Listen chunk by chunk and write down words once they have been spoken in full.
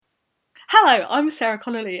Hello, I'm Sarah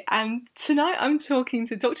Connolly, and tonight I'm talking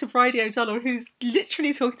to Dr. Bridie O'Donnell, who's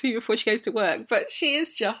literally talking to me before she goes to work, but she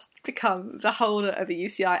has just become the holder of a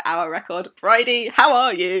UCI hour record. Bridie, how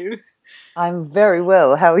are you? I'm very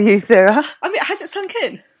well. How are you, Sarah? I mean, has it sunk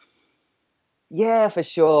in? Yeah, for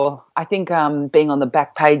sure. I think being on the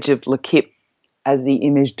back page of L'Equipe as the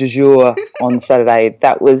image du jour on Saturday,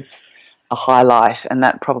 that was a highlight, and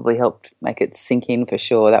that probably helped make it sink in for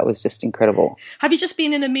sure. That was just incredible. Have you just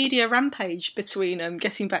been in a media rampage between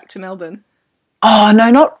getting back to Melbourne? Oh no,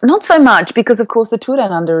 not so much because of course the Tour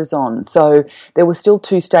Down Under is on. So there were still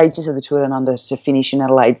two stages of the Tour Down Under to finish in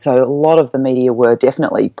Adelaide. So a lot of the media were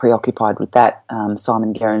definitely preoccupied with that.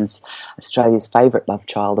 Simon Gerrans, Australia's favourite love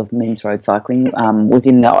child of men's road cycling, was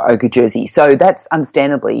in the ochre jersey. So that's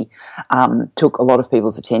understandably took a lot of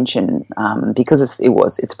people's attention because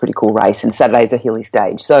it's a pretty cool race, and Saturday's a hilly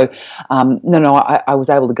stage. So I was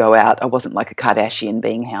able to go out. I wasn't like a Kardashian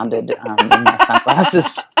being hounded in my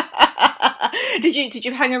sunglasses. Did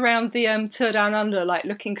you hang around the Tour Down Under like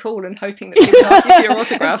looking cool and hoping that people ask you for your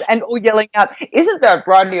autograph? And all yelling out, "Isn't that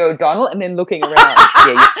Bridie O'Donnell?" And then looking around.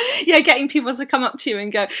 Yeah, getting people to come up to you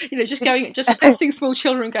and go, just passing small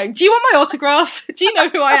children and going, "Do you want my autograph? Do you know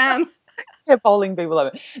who I am?" Yeah, bowling people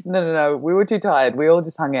over. No. We were too tired. We all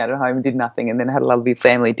just hung out at home and did nothing, and then had a lovely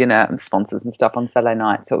family dinner and sponsors and stuff on Saturday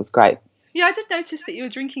night. So it was great. Yeah, I did notice that you were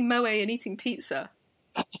drinking moe and eating pizza.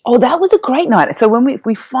 Oh, that was a great night. So when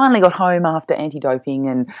we finally got home after anti-doping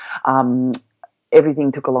and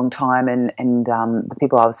everything took a long time and the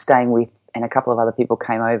people I was staying with and a couple of other people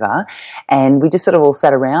came over and we just sort of all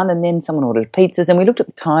sat around, and then someone ordered pizzas and we looked at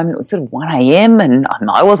the time and it was sort of 1 a.m. and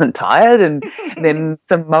I wasn't tired, and then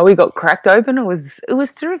some moe got cracked open. It was a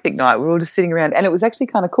terrific night. We were all just sitting around, and it was actually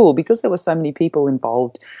kind of cool because there were so many people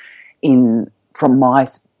involved from my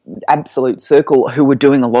absolute circle who were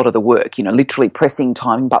doing a lot of the work, literally pressing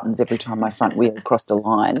timing buttons every time my front wheel crossed a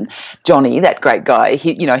line. Johnny, that great guy,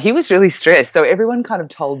 he was really stressed. So everyone kind of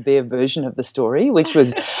told their version of the story, which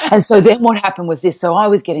was, and so then what happened was this. So I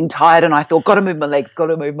was getting tired and I thought, got to move my legs, don't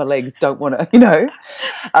want to,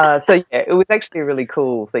 So yeah, it was actually a really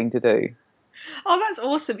cool thing to do. Oh, that's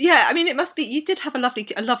awesome. Yeah, I mean, it must be, you did have a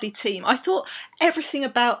lovely team. I thought everything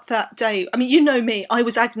about that day, I mean, you know me, I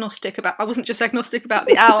wasn't just agnostic about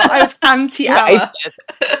the hour, I was anti-hour.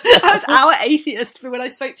 I was hour atheist when I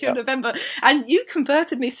spoke to you in November, and you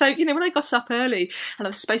converted me. So, when I got up early and I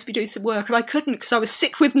was supposed to be doing some work and I couldn't because I was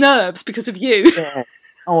sick with nerves because of you. Yeah.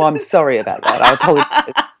 Oh, I'm sorry about that. I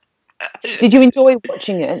apologize. Did you enjoy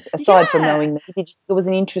watching it, aside from knowing that it was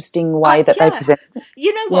an interesting way that they presented it?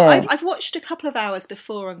 You know what? Yeah. I've watched a couple of hours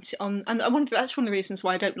before and that's one of the reasons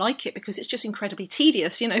why I don't like it, because it's just incredibly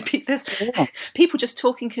tedious. There's people just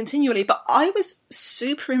talking continually. But I was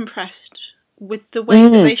super impressed with the way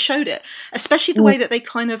that they showed it, especially the way that they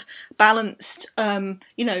kind of balanced.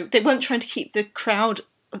 They weren't trying to keep the crowd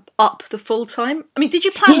up the full time. I mean, did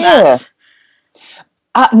you plan that?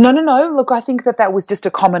 No. Look, I think that was just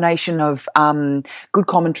a combination of good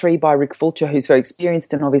commentary by Rick Fulcher, who's very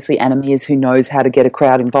experienced, and obviously Anna Mears, who knows how to get a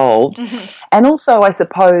crowd involved. Mm-hmm. And also, I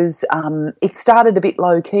suppose, it started a bit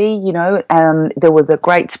low-key, there were the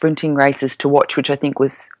great sprinting races to watch, which I think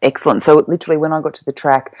was excellent. So literally when I got to the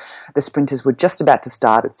track, the sprinters were just about to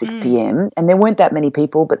start at 6 p.m, and there weren't that many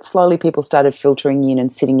people, but slowly people started filtering in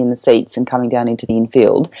and sitting in the seats and coming down into the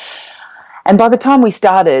infield. And by the time we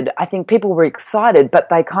started, I think people were excited, but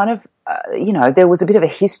they kind of, there was a bit of a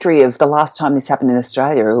history of the last time this happened in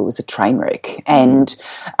Australia. It was a train wreck. And,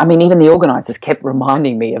 I mean, even the organisers kept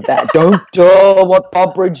reminding me of that. Don't do what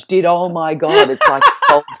Bob Bridge did. Oh, my God. It's like the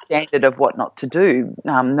gold standard of what not to do.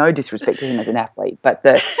 No disrespect to him as an athlete, but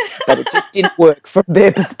it just didn't work from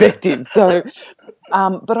their perspective. So...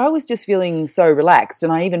 but I was just feeling so relaxed,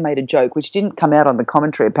 and I even made a joke, which didn't come out on the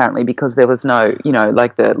commentary apparently because there was no,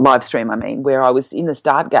 like the live stream, where I was in the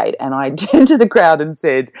start gate and I turned to the crowd and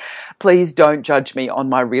said, "Please don't judge me on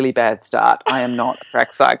my really bad start. I am not a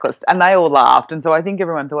track cyclist." And they all laughed. And so I think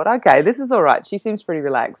everyone thought, okay, this is all right. She seems pretty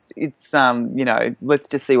relaxed. It's, let's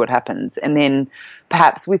just see what happens. And then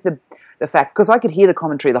perhaps with the fact, because I could hear the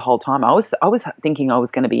commentary the whole time, I was thinking I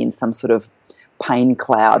was going to be in some sort of pain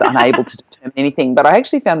cloud, unable to determine anything. But I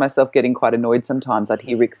actually found myself getting quite annoyed sometimes. I'd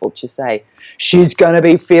hear Rick Fulcher say, "She's going to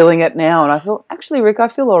be feeling it now." And I thought, actually, Rick, I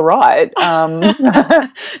feel all right. Someone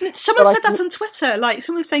said that on Twitter. Like,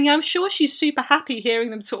 someone was saying, "I'm sure she's super happy hearing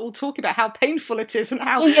them all talk about how painful it is and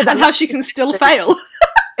how she can still fail."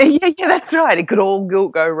 Yeah, that's right. It could all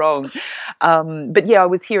go wrong. But yeah, I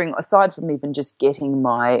was hearing, aside from even just getting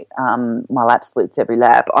my lap splits every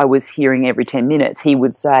lap, I was hearing every 10 minutes he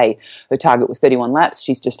would say her target was 31 laps.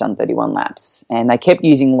 She's just done 31 laps. And they kept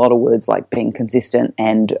using a lot of words like being consistent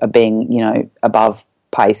and being, above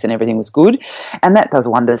pace, and everything was good. And that does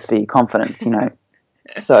wonders for your confidence,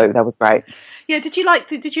 So that was great. Yeah, did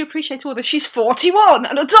you appreciate all this? She's 41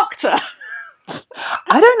 and a doctor.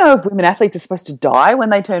 I don't know if women athletes are supposed to die when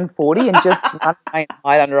they turn 40 and just run away and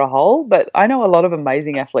hide under a hole, but I know a lot of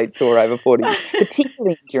amazing athletes who are over 40,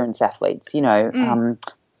 particularly endurance athletes.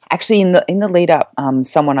 Actually, in the lead up,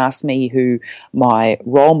 someone asked me who my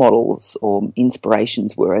role models or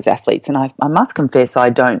inspirations were as athletes, and I must confess I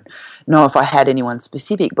don't know if I had anyone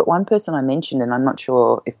specific, but one person I mentioned, and I'm not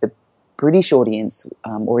sure if the British audience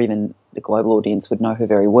or even the global audience would know her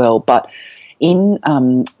very well, but in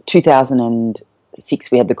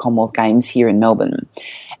 2006, we had the Commonwealth Games here in Melbourne,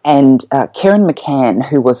 and Karen McCann,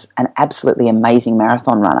 who was an absolutely amazing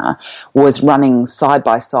marathon runner, was running side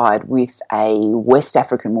by side with a West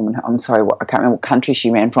African woman. I can't remember what country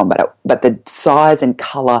she ran from, but the size and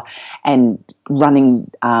colour and running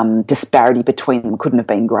disparity between them couldn't have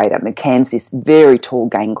been greater. McCann's this very tall,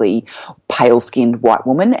 gangly, pale-skinned white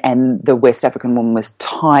woman, and the West African woman was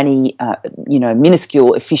tiny,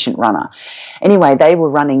 minuscule, efficient runner. Anyway, they were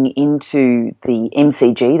running into the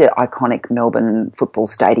MCG, the iconic Melbourne football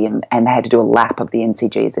stadium, and they had to do a lap of the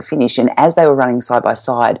MCG as a finish. And as they were running side by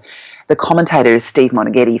side, the commentator is Steve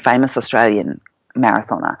Monaghetti, famous Australian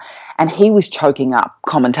marathoner, and he was choking up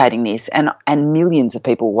commentating this, and millions of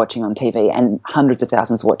people watching on TV and hundreds of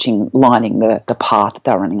thousands watching, lining the path that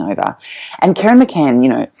they were running over. And Karen McCann,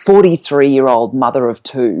 43-year-old mother of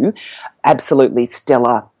two, absolutely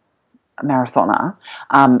stellar marathoner,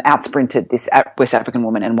 outsprinted this West African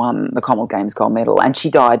woman and won the Commonwealth Games gold medal, and she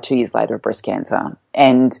died 2 years later of breast cancer.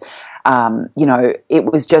 And it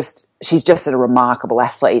was just, she's just a remarkable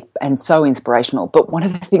athlete and so inspirational. But one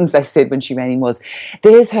of the things they said when she ran in was,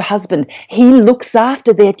 there's her husband, he looks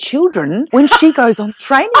after their children when she goes on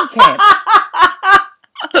training camp.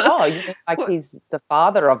 Oh, you mean like he's the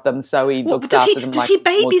father of them, so he looks after them. Does he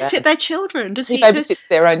babysit their children? He babysits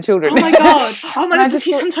their own children. Oh my god! Does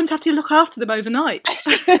he sometimes have to look after them overnight?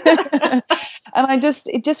 And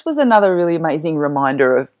it just was another really amazing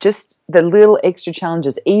reminder of just the little extra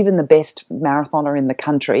challenges. Even the best marathoner in the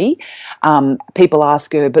country, people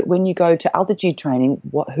ask her, but when you go to altitude training,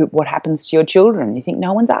 what happens to your children? You think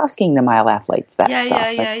no one's asking the male athletes that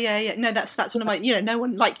stuff. Yeah. No, that's one of my, no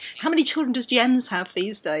one, like, how many children does Jens have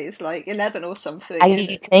these days? Like 11 or something?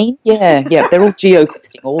 18? Yeah, they're all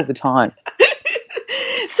geo-questing all the time.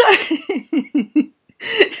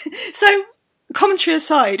 So commentary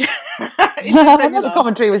aside, the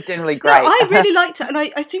commentary was generally great. No, I really liked it, and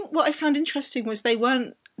I think what I found interesting was they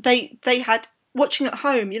had, watching at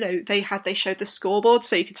home, they showed the scoreboard,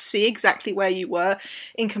 so you could see exactly where you were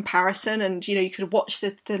in comparison, and you could watch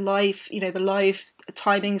the live, the live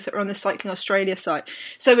timings that were on the Cycling Australia site.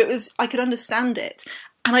 So I could understand it.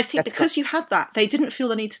 And I think because you had that, they didn't feel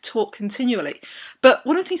the need to talk continually. But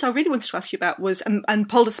one of the things I really wanted to ask you about was, and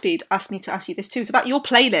Polder Speed asked me to ask you this too, is about your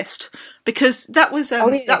playlist, because that was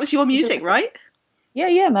that was your music, right?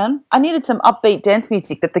 Yeah, man. I needed some upbeat dance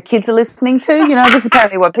music that the kids are listening to. This is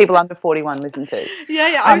apparently what people under 41 listen to.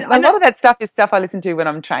 Yeah. A lot of that stuff is stuff I listen to when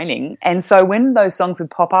I'm training. And so when those songs would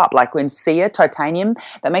pop up, like when Sia, Titanium,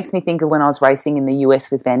 that makes me think of when I was racing in the US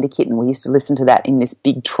with Vanderkitten. We used to listen to that in this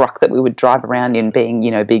big truck that we would drive around in, being,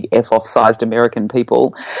 big F-off-sized American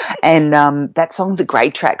people. And that song's a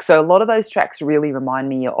great track. So a lot of those tracks really remind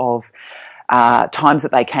me of times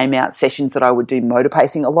that they came out, sessions that I would do motor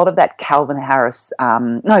pacing. A lot of that Calvin Harris,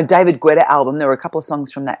 David Guetta album. There were a couple of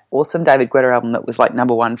songs from that awesome David Guetta album that was like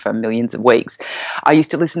number one for millions of weeks. I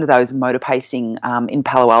used to listen to those motor pacing in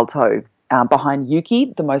Palo Alto. Behind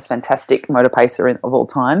Yuki, the most fantastic motor pacer of all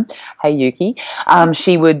time. Hey, Yuki.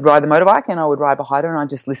 She would ride the motorbike and I would ride behind her, and I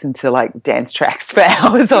just listened to like dance tracks for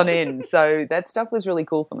hours on end. So that stuff was really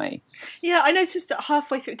cool for me. Yeah, I noticed that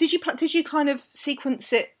halfway through. Did you kind of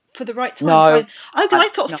sequence it for the right time? No. I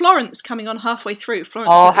thought no. Florence coming on halfway through. Florence,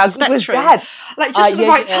 how good was that? Like just at the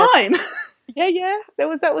right time. Yeah.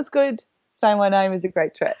 That was good. Say My Name is a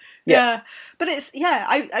great track. Yeah, but it's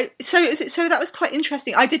so that was quite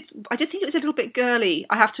interesting. I did think it was a little bit girly,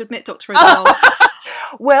 I have to admit, Dr. O'Donnell.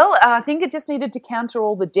 Well, I think it just needed to counter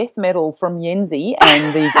all the death metal from Yenzi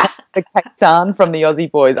and the Kaksan from the Aussie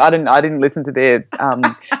Boys. I didn't listen to their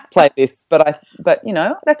playlists, but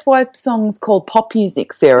that's why songs called pop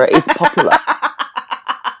music, Sarah. It's popular.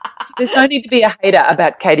 There's no need to be a hater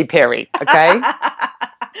about Katy Perry, okay?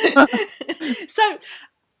 So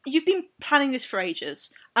you've been planning this for ages.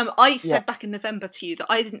 I said Yeah. back in November to you that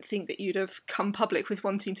I didn't think that you'd have come public with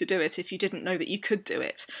wanting to do it if you didn't know that you could do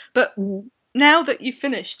it. But now that you've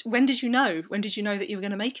finished, when did you know? When did you know that you were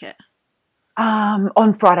going to make it?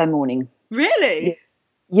 On Friday morning. Really?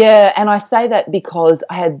 Yeah, and I say that because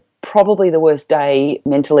I had probably the worst day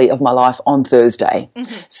mentally of my life on Thursday.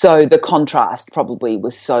 So the contrast probably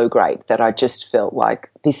was so great that I just felt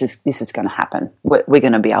like this is going to happen. We're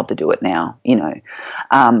going to be able to do it now, you know.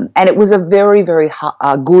 And it was a very, very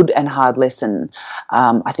good and hard lesson.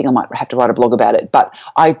 I think I might have to write a blog about it, but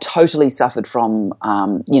I totally suffered from,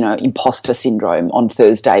 imposter syndrome on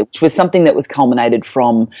Thursday, which was something that was culminated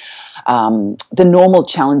from the normal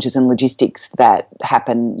challenges and logistics that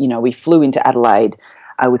happen. You know, we flew into Adelaide.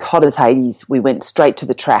 It was hot as Hades. We went straight to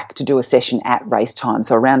the track to do a session at race time,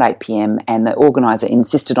 so around 8 p.m, and the organiser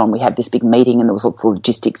insisted on we have this big meeting, and there was lots of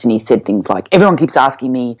logistics, and he said things like, everyone keeps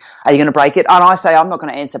asking me, are you going to break it? And I say, I'm not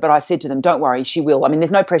going to answer, but I said to them, don't worry, she will. I mean,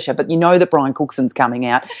 there's no pressure, but you know that Brian Cookson's coming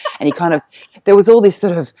out, and he kind of, there was all this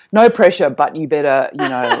sort of, no pressure, but you better,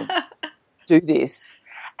 do this.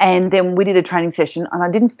 And then we did a training session, and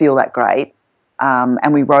I didn't feel that great.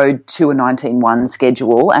 And we rode to a 19-1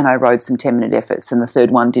 schedule, and I rode some 10-minute efforts, and the third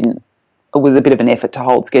one it was a bit of an effort to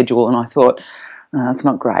hold schedule, and I thought, no, that's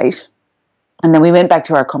not great. And then we went back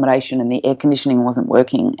to our accommodation, and the air conditioning wasn't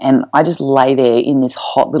working, and I just lay there in this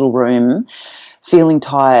hot little room feeling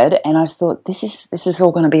tired, and I just thought, this is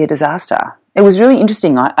all going to be a disaster. It was really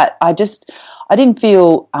interesting. I didn't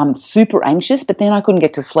feel super anxious, but then I couldn't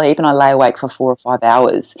get to sleep, and I lay awake for 4 or 5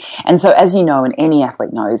 hours. And so, as you know, and any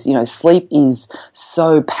athlete knows, sleep is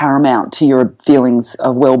so paramount to your feelings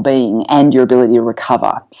of well-being and your ability to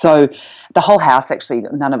recover. So the whole house, actually,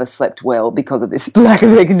 none of us slept well because of this lack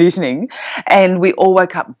of air conditioning. And we all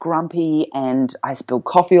woke up grumpy, and I spilled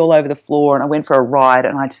coffee all over the floor, and I went for a ride,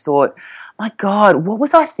 and I just thought, my God, what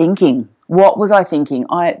was I thinking? What was I thinking?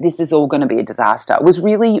 This is all going to be a disaster. It was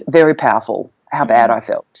really very powerful how bad I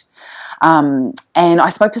felt. And I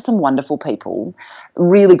spoke to some wonderful people,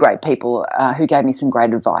 really great people, who gave me some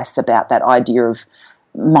great advice about that idea of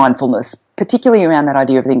mindfulness, particularly around that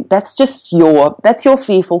idea of that's your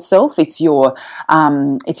fearful self. It's your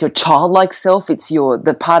childlike self. It's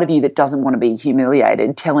the part of you that doesn't want to be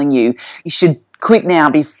humiliated, telling you should quit now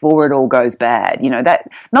before it all goes bad. That,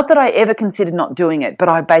 not that I ever considered not doing it, but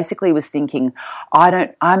I basically was thinking,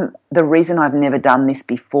 the reason I've never done this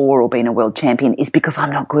before or been a world champion is because I'm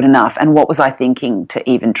not good enough. And what was I thinking to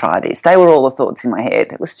even try this? They were all the thoughts in my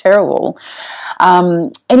head. It was terrible.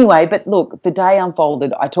 Anyway, but look, the day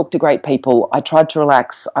unfolded. I talked to great people. I tried to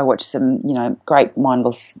relax. I watched some, great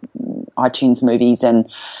mindless iTunes movies, and,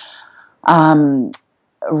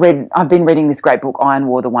 I've been reading this great book, Iron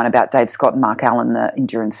War, the one about Dave Scott and Mark Allen, the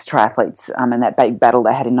endurance triathletes, and that big battle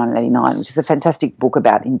they had in 1989, which is a fantastic book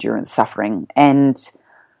about endurance suffering. And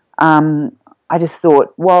I just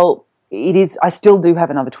thought, well, I still do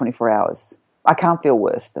have another 24 hours. I can't feel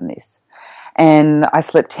worse than this. And I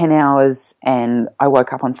slept 10 hours, and I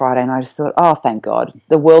woke up on Friday, and I just thought, oh, thank God,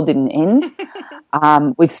 the world didn't end.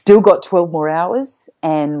 We've still got 12 more hours,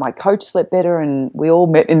 and my coach slept better, and we all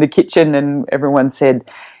met in the kitchen, and everyone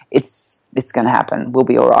said, it's going to happen. We'll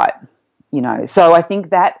be all right. So I think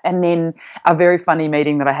that, and then a very funny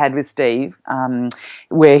meeting that I had with Steve,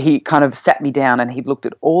 where he kind of sat me down and he looked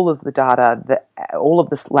at all of the data, all of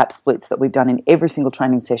the lap splits that we've done in every single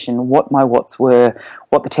training session, what my watts were,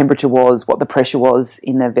 what the temperature was, what the pressure was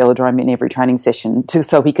in the velodrome in every training session,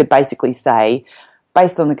 so he could basically say,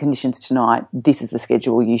 based on the conditions tonight, this is the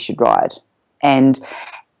schedule you should ride. And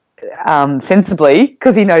sensibly,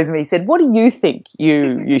 because he knows me, he said, what do you think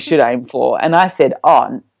you should aim for? And I said,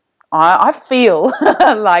 I feel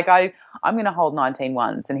like I'm going to hold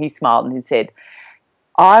 19.1s. And he smiled and he said,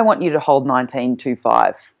 I want you to hold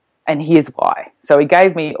 19.25, and here's why. So he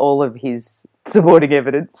gave me all of his supporting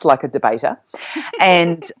evidence like a debater.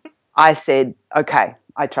 And I said, okay,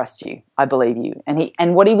 I trust you. I believe you.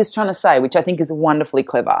 And what he was trying to say, which I think is wonderfully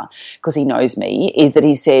clever because he knows me, is that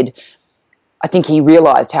he said, I think he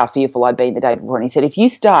realised how fearful I'd been the day before. And he said, if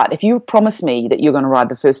you promise me that you're going to ride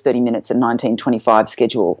the first 30 minutes at 19.25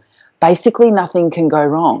 schedule, basically nothing can go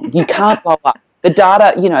wrong. You can't blow up. The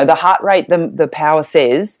data, the heart rate, the power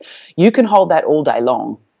says you can hold that all day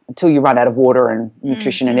long until you run out of water and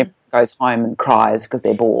nutrition and everyone goes home and cries because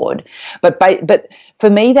they're bored. But for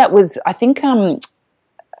me, that was, I think that,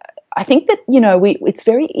 it's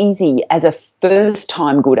very easy as a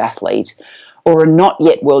first-time good athlete or a not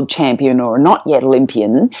yet world champion or a not yet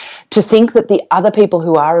Olympian, to think that the other people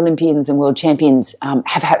who are Olympians and world champions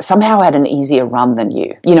have somehow had an easier run than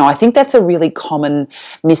you. You know, I think that's a really common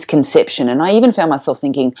misconception. And I even found myself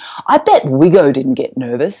thinking, I bet Wiggo didn't get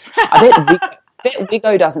nervous. I bet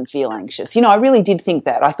Wiggo doesn't feel anxious. You know, I really did think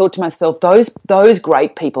that. I thought to myself, those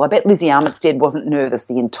great people, I bet Lizzie Armitstead wasn't nervous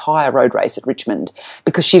the entire road race at Richmond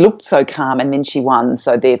because she looked so calm and then she won,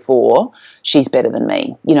 so therefore she's better than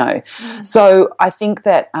me, you know. So I think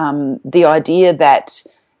that the idea that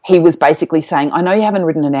he was basically saying, I know you haven't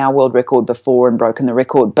ridden an hour world record before and broken the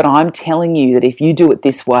record, but I'm telling you that if you do it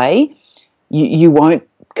this way, you won't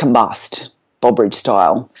combust, Bobridge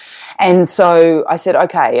style. And so I said,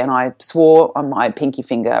 okay, and I swore on my pinky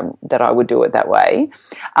finger that I would do it that way.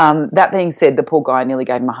 That being said, the poor guy nearly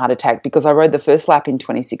gave him a heart attack because I rode the first lap in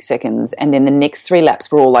 26 seconds and then the next 3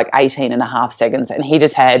 laps were all like 18 and a half seconds, and he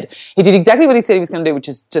did exactly what he said he was going to do, which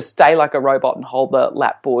is just stay like a robot and hold the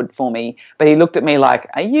lap board for me. But he looked at me like,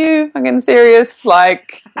 are you fucking serious?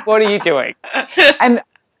 Like, what are you doing? And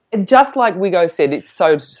just like Wiggo said, it's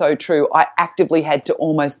so true. I actively had to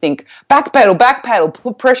almost think, back pedal,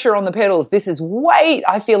 put pressure on the pedals.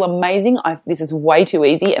 I feel amazing. This is way too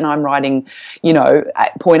easy, and I'm riding, you know,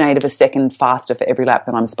 at 0.8 of a second faster for every lap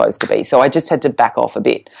than I'm supposed to be. So I just had to back off a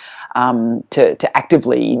bit to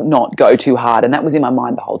actively not go too hard, and that was in my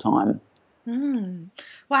mind the whole time.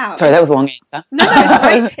 Wow. Sorry, that was a long answer. No, it's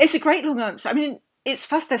great. It's a great long answer. I mean, it's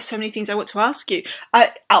fast. There's so many things I want to ask you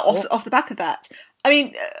off the back of that. I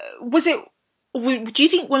mean, do you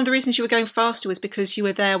think one of the reasons you were going faster was because you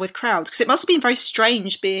were there with crowds? Because it must have been very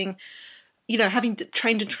strange being, you know, having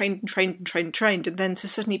trained and then to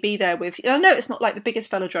suddenly be there with, I know it's not like the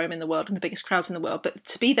biggest velodrome in the world and the biggest crowds in the world, but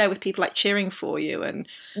to be there with people like cheering for you and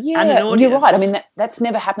an audience. You're right. I mean, that's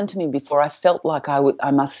never happened to me before. I felt like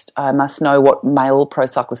I must know what male pro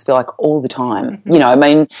cyclists feel like all the time. Mm-hmm. You know, I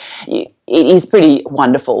mean, it is pretty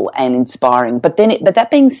wonderful and inspiring. But that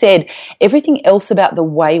being said, everything else about the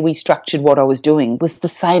way we structured what I was doing was the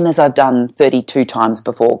same as I've done 32 times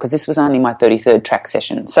before, because this was only my 33rd track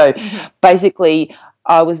session. So basically,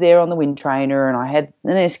 I was there on the wind trainer and I had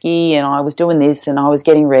an esky and I was doing this and I was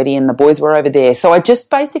getting ready and the boys were over there. So I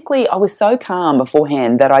was so calm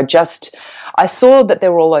beforehand that I saw that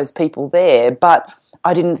there were all those people there, but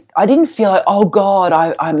I didn't feel like, oh God,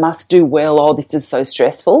 I must do well. Oh, this is so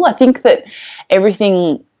stressful. I think that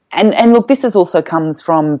everything, and look, this also comes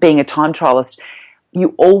from being a time trialist.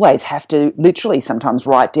 You always have to literally sometimes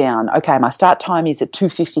write down, okay, my start time is at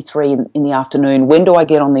 2:53 in the afternoon. When do I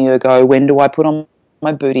get on the ergo? When do I put on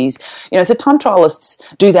my booties? You know, so time trialists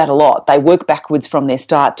do that a lot. They work backwards from their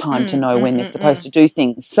start time to know when they're supposed to do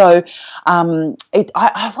things. So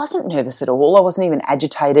I wasn't nervous at all. I wasn't even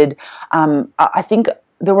agitated. I think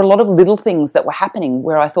there were a lot of little things that were happening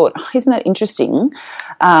where I thought, oh, isn't that interesting?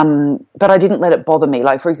 But I didn't let it bother me.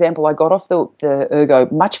 Like, for example, I got off the ergo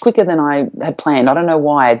much quicker than I had planned. I don't know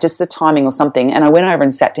why, just the timing or something. And I went over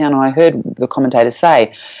and sat down and I heard the commentator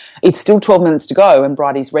say, it's still 12 minutes to go and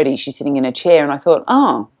Bridie's ready. She's sitting in a chair. And I thought,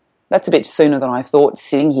 oh, that's a bit sooner than I thought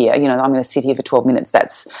sitting here. You know, I'm going to sit here for 12 minutes.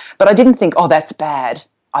 But I didn't think, oh, that's bad.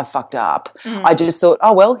 I've fucked up. I just thought,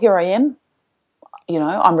 oh, well, here I am. You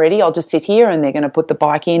know, I'm ready. I'll just sit here and they're going to put the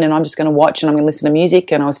bike in and I'm just going to watch and I'm going to listen to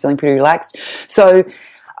music, and I was feeling pretty relaxed. So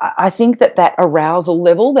I think that arousal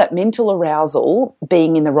level, that mental arousal,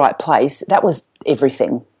 being in the right place, that was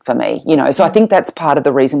everything for me, you know. So I think that's part of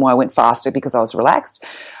the reason why I went faster, because I was relaxed.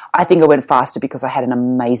 I think I went faster because I had an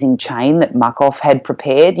amazing chain that Muck-Off had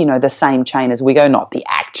prepared, you know, the same chain as Wiggo, not the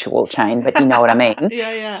actual chain, but you know what I mean.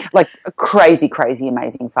 Yeah. Like a crazy,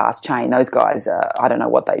 amazing fast chain. Those guys, I don't know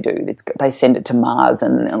what they do. They send it to Mars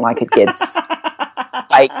and like it gets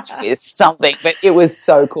baked with something, but it was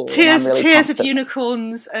so cool. Tears of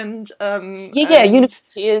unicorns and unicorn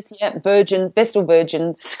tears, virgins, Vestal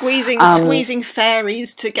virgins. Squeezing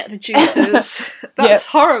fairies to get the juices. That's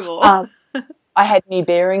horrible. I had new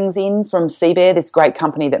bearings in from Seabear, this great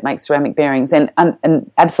company that makes ceramic bearings, and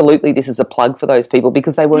absolutely this is a plug for those people,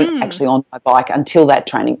 because they weren't actually on my bike until that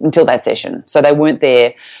session. So they weren't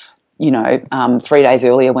there, you know, 3 days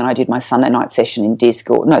earlier when I did my Sunday night session in Disc,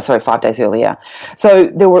 5 days earlier. So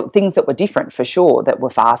there were things that were different for sure, that were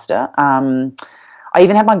faster. I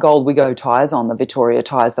even had my gold Wiggo tyres on, the Vittoria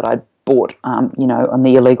tyres that I'd bought, you know, on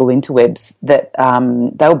the illegal interwebs, that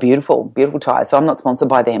they were beautiful tyres. So I'm not sponsored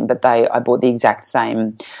by them, but I bought the exact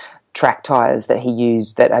same track tyres that he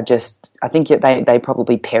used that are just, I think they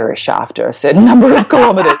probably perish after a certain number of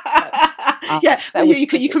kilometres.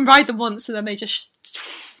 You can ride them once and then they just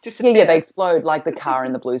disappear. Yeah, they explode like the car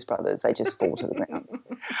in the Blues Brothers. They just fall to the ground.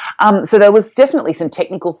 So there was definitely some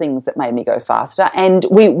technical things that made me go faster. And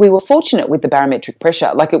we were fortunate with the barometric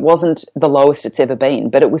pressure. Like, it wasn't the lowest it's ever been,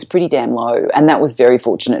 but it was pretty damn low. And that was very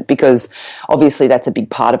fortunate because obviously that's a big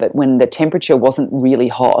part of it. When the temperature wasn't really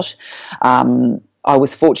hot, I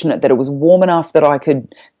was fortunate that it was warm enough that I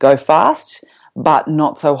could go fast, but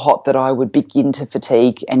not so hot that I would begin to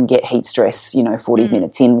fatigue and get heat stress, 40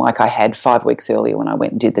 minutes in, like I had 5 weeks earlier when I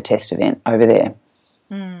went and did the test event over there.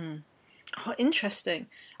 Oh, interesting.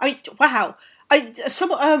 I mean, wow.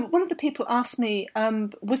 One of the people asked me,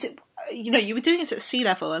 was it, you were doing it at sea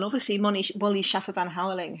level, and obviously Molly Schaffer Van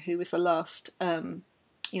Houweling, who was the last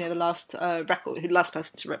last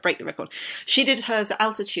person to break the record, she did hers at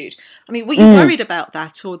altitude. I mean, were you worried about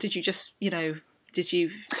that, or did you just, did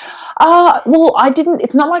you? Well, I didn't.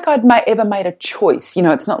 It's not like I'd ever made a choice.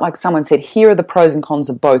 It's not like someone said, here are the pros and cons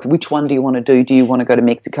of both. Which one do you want to do? Do you want to go to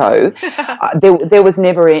Mexico? There was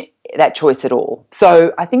never that choice at all.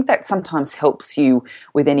 So I think that sometimes helps you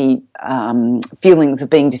with any feelings of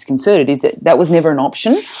being disconcerted, is that was never an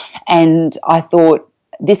option. And I thought,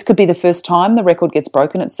 this could be the first time the record gets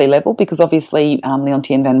broken at sea level, because obviously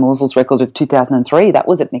Leontien van Moosel's record of 2003, that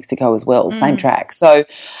was at Mexico as well, same track. So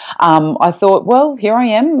I thought, well, here I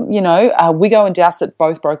am, Wigo and Dowsett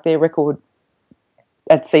both broke their record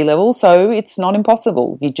at sea level, so it's not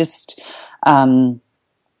impossible. You just, I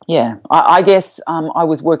guess I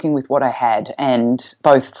was working with what I had, and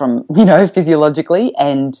both from, physiologically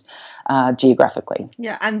and geographically.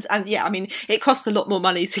 Yeah, and I mean, it costs a lot more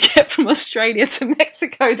money to get from Australia to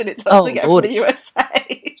Mexico than it does to get from the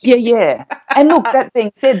USA. Yeah. And look, that being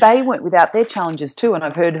said, they went without their challenges too, and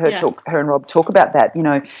I've heard her and Rob talk about that.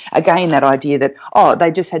 Again, that idea that,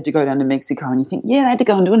 they just had to go down to Mexico, and you think, they had to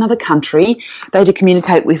go into another country, they had to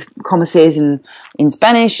communicate with commissaires in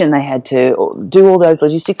Spanish, and they had to do all those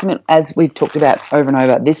logistics. I mean, as we've talked about over and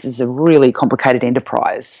over, this is a really complicated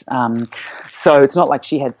enterprise. So it's not like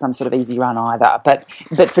she had some sort of easy run either, but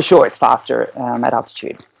for sure it's faster at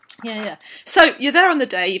altitude. Yeah. So you're there on the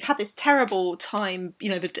day. You've had this terrible time,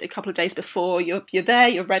 a couple of days before. You're there.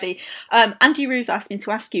 You're ready. Andy Roos asked me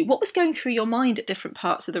to ask you what was going through your mind at different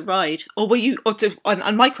parts of the ride, or were you?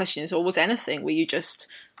 And my question is, or was anything? Were you just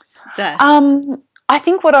there? I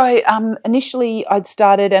think what I initially I'd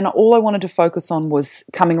started, and all I wanted to focus on was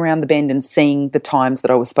coming around the bend and seeing the times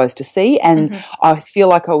that I was supposed to see, and I feel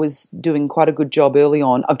like I was doing quite a good job early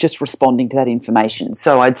on of just responding to that information.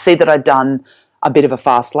 So I'd see that I'd done a bit of a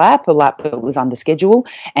fast lap, a lap that was under schedule,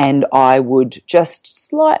 and I would just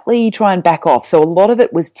slightly try and back off. So a lot of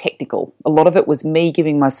it was technical. A lot of it was me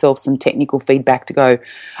giving myself some technical feedback to go,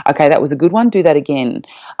 okay, that was a good one, do that again.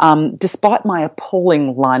 Despite my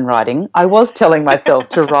appalling line riding, I was telling myself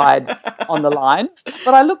to ride on the line,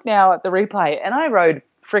 but I look now at the replay and I rode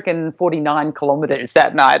freaking 49 kilometres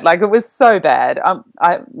that night. Like, it was so bad.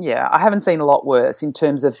 I haven't seen a lot worse in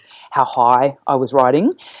terms of how high I was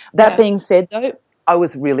riding. That being said, though, I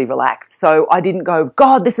was really relaxed. So I didn't go,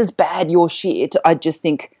 God, this is bad, you're shit. I just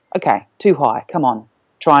think, okay, too high, come on,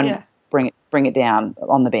 try and bring it down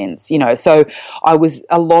on the bends, So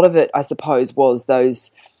a lot of it, I suppose, was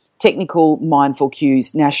those technical, mindful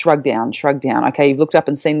cues. Now shrug down. Okay, you've looked up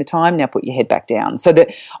and seen the time, now put your head back down. So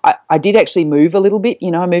that I did actually move a little bit,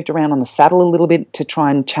 I moved around on the saddle a little bit to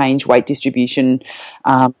try and change weight distribution,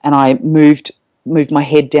 and I moved my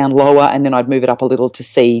head down lower, and then I'd move it up a little to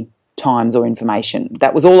see times or information.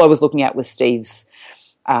 That was all I was looking at, was Steve's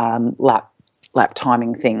lap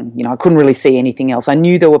timing thing. I couldn't really see anything else. I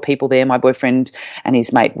knew there were people there. My boyfriend and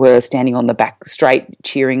his mate were standing on the back straight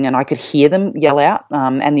cheering, and I could hear them yell out.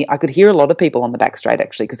 I could hear a lot of people on the back straight,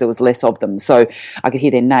 actually, because there was less of them. So I could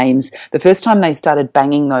hear their names. The first time they started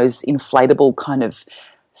banging those inflatable kind of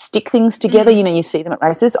stick things together, you see them at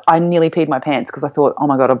races, I nearly peed my pants because I thought, oh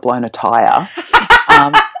my God, I've blown a tyre.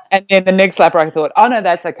 And then the next lap I thought, oh no,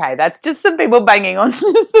 that's okay. That's just some people banging on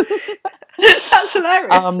this. That's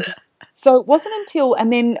hilarious. So it wasn't until,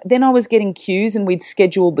 and then I was getting cues, and we'd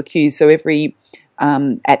scheduled the cues. So every,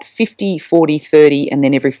 at 50, 40, 30, and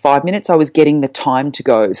then every 5 minutes I was getting the time to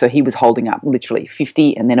go. So he was holding up literally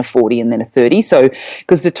 50 and then a 40 and then a 30. So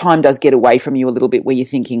because the time does get away from you a little bit where you're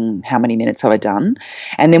thinking, how many minutes have I done?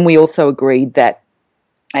 And then we also agreed that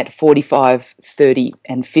at 45, 30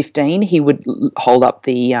 and 15, he would hold up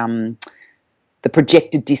the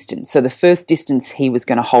projected distance. So the first distance he was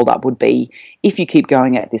going to hold up would be, if you keep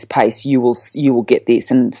going at this pace, you will get this.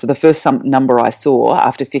 And so the first number I saw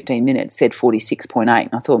after 15 minutes said 46.8. And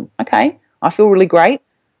I thought, okay, I feel really great.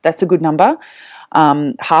 That's a good number.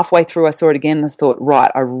 Halfway through I saw it again and I thought, right,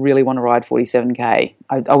 I really want to ride 47K.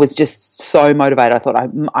 I was just so motivated. I thought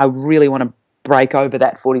I really want to break over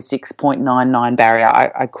that 46.99 barrier.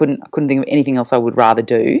 I couldn't think of anything else I would rather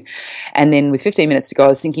do. And then with 15 minutes to go, I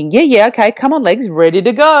was thinking, okay, come on, legs, ready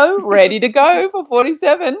to go for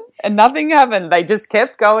 47. And nothing happened. They just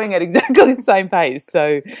kept going at exactly the same pace.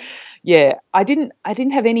 So, yeah, I didn't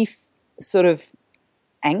have any sort of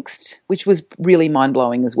angst, which was really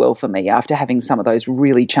mind-blowing as well for me after having some of those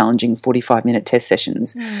really challenging 45-minute test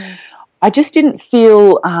sessions. I just didn't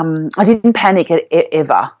feel I didn't panic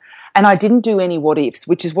ever. And I didn't do any what-ifs,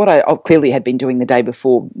 which is what I clearly had been doing the day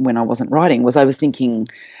before when I wasn't writing, was I was thinking,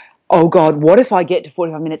 oh, God, what if I get to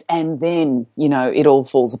 45 minutes and then, it all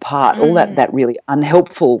falls apart, all that really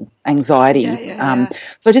unhelpful anxiety.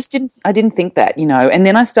 So I didn't think that, and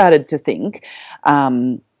then I started to think,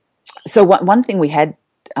 so one thing we had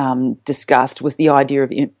discussed was the idea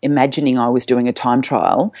of imagining I was doing a time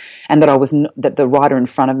trial and that the rider in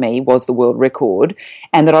front of me was the world record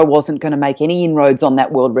and that I wasn't going to make any inroads on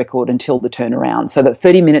that world record until the turnaround. So that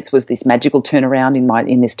 30 minutes was this magical turnaround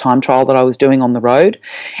in this time trial that I was doing on the road,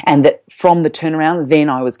 and that from the turnaround then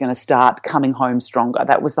I was going to start coming home stronger.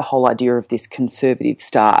 That was the whole idea of this conservative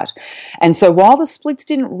start. And so while the splits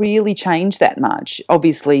didn't really change that much,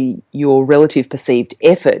 obviously your relative perceived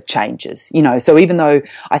effort changes, so even though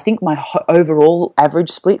I think my overall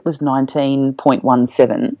average split was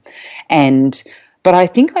 19.17, but I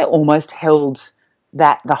think I almost held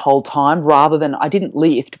that the whole time rather than, I didn't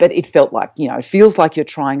lift, but it felt like, it feels like you're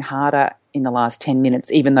trying harder in the last 10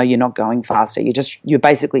 minutes, even though you're not going faster. You're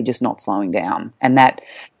basically just not slowing down. And that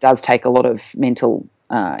does take a lot of mental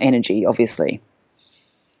energy, obviously.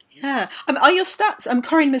 Yeah. Are your stats,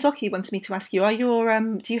 Corinne Mizzocchi wanted me to ask you,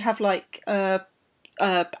 do you have like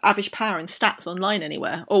average power and stats online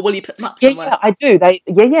anywhere, or will you put them up somewhere? Yeah, I do.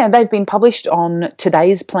 They've been published on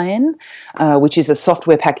Today's Plan, which is a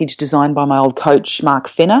software package designed by my old coach Mark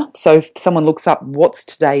Fenner. So if someone looks up what's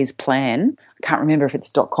Today's Plan, I can't remember if it's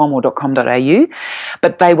 .com or .com.au,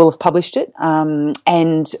 but they will have published it. And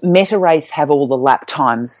MetaRace have all the lap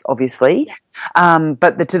times, obviously.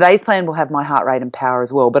 But the Today's Plan will have my heart rate and power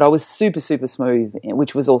as well. But I was super, super smooth,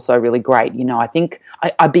 which was also really great. I think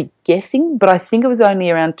I'd be guessing, but I think it was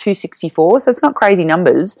only around 264, so it's not crazy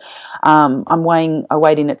numbers. I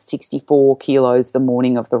weighed in at 64 kilos the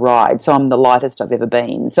morning of the ride, so I'm the lightest I've ever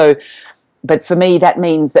been. So, but for me, that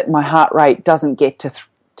means that my heart rate doesn't get to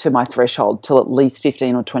my threshold till at least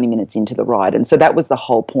 15 or 20 minutes into the ride. And so that was the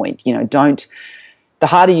whole point. The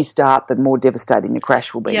harder you start, the more devastating the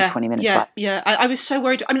crash will be 20 minutes later. Yeah. I was so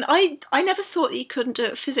worried. I mean, I never thought that you couldn't do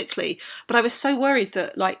it physically, but I was so worried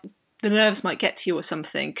that, like, the nerves might get to you or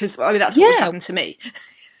something, because that's what happened to me.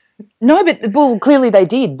 No, but clearly they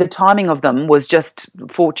did. The timing of them was just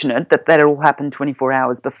fortunate that it all happened 24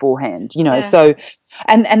 hours beforehand, So,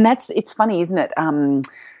 and it's funny, isn't it?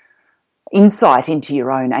 Insight into your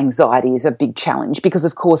own anxiety is a big challenge, because,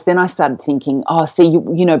 of course, then I started thinking,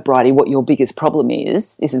 Bridie, what your biggest problem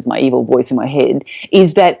is, this is my evil voice in my head,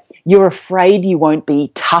 is that you're afraid you won't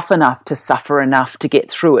be tough enough to suffer enough to get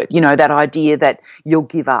through it, that idea that you'll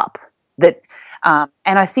give up. And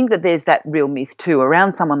I think that there's that real myth too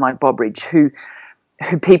around someone like Bobridge who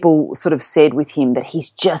people sort of said with him that he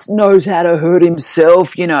just knows how to hurt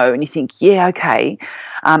himself, and you think, yeah, okay.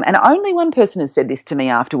 And only one person has said this to me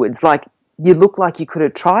afterwards, like, you look like you could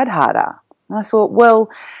have tried harder. And I thought, well,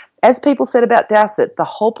 as people said about Dowsett, the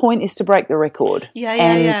whole point is to break the record.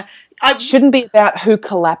 Yeah. It shouldn't be about who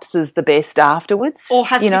collapses the best afterwards. Or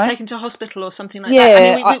has to be taken to hospital or something like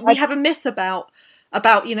that. I mean, we have a myth about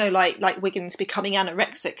like Wiggins becoming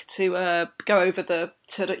anorexic to go over the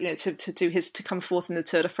to come forth in the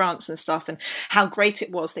Tour de France and stuff, and how great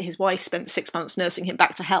it was that his wife spent 6 months nursing him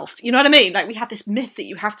back to health. You know what I mean? Like, we have this myth that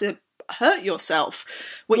you have to hurt yourself,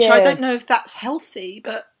 which I don't know if that's healthy,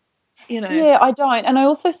 but Yeah, I don't, and I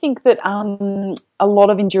also think that a lot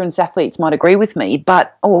of endurance athletes might agree with me,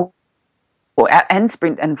 and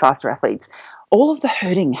sprint and faster athletes, all of the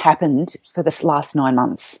hurting happened for this last 9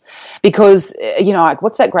 months, because, like,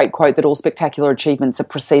 what's that great quote that all spectacular achievements are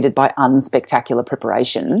preceded by unspectacular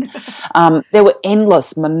preparation? There were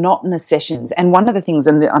endless, monotonous sessions. And one of the things,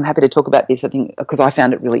 and I'm happy to talk about this, I think, because I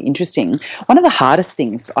found it really interesting, one of the hardest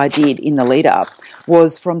things I did in the lead up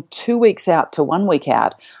was from 2 weeks out to 1 week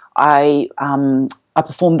out, I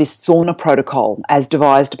performed this sauna protocol as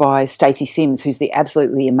devised by Stacey Sims, who's the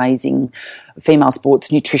absolutely amazing female sports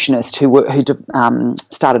nutritionist who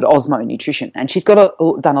started Osmo Nutrition. And she's done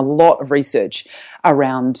a lot of research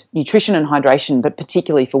around nutrition and hydration, but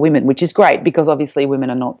particularly for women, which is great because obviously women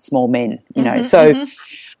are not small men,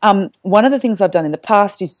 One of the things I've done in the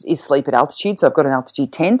past is sleep at altitude. So I've got an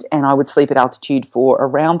altitude tent, and I would sleep at altitude for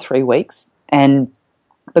around 3 weeks. And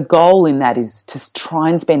The goal in that is to try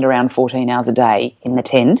and spend around 14 hours a day in the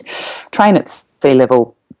tent, train at sea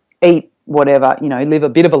level, eat whatever, live a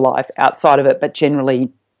bit of a life outside of it, but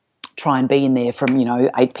generally try and be in there from,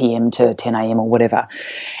 8 p.m. to 10 a.m. or whatever.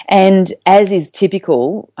 And as is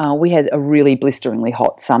typical, we had a really blisteringly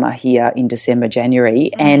hot summer here in December,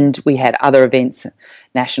 January, and we had other events,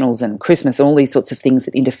 nationals and Christmas, and all these sorts of things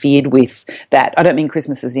that interfered with that. I don't mean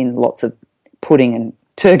Christmas as in lots of pudding and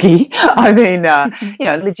turkey. I mean,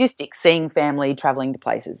 logistics, seeing family, travelling to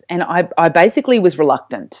places. And I basically was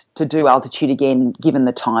reluctant to do altitude again, given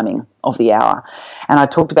the timing of the hour. And I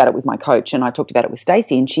talked about it with my coach, and I talked about it with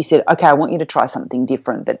Stacey, and she said, okay, I want you to try something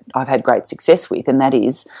different that I've had great success with, and that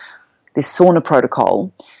is this sauna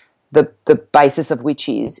protocol, the basis of which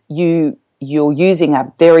is you're using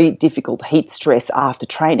a very difficult heat stress after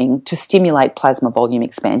training to stimulate plasma volume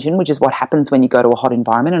expansion, which is what happens when you go to a hot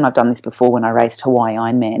environment. And I've done this before when I raced Hawaii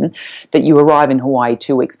Ironman, that you arrive in Hawaii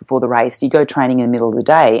 2 weeks before the race, you go training in the middle of the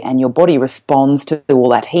day, and your body responds to all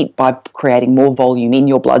that heat by creating more volume in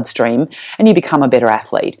your bloodstream, and you become a better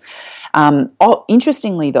athlete.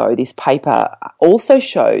 Interestingly, though, this paper also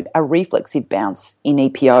showed a reflexive bounce in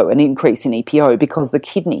EPO, an increase in EPO, because the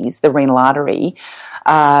kidneys, the renal artery,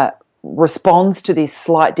 responds to this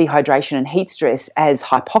slight dehydration and heat stress as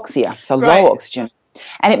hypoxia, so low oxygen.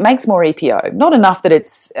 And it makes more EPO. Not enough that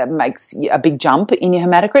it makes a big jump in your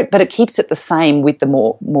hematocrit, but it keeps it the same with the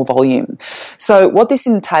more volume. So what this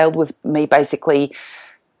entailed was me basically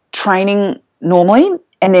training normally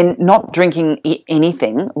and then not drinking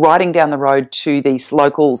anything, riding down the road to this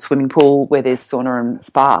local swimming pool where there's sauna and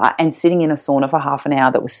spa, and sitting in a sauna for half an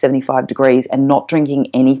hour that was 75 degrees and not drinking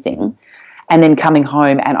anything, and then coming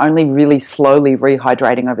home and only really slowly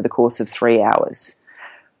rehydrating over the course of 3 hours.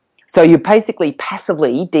 So you're basically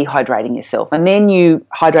passively dehydrating yourself, and then you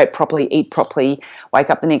hydrate properly, eat properly, wake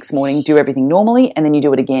up the next morning, do everything normally, and then you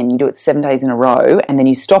do it again. You do it 7 days in a row, and then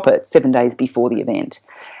you stop it 7 days before the event.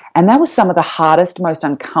 And that was some of the hardest, most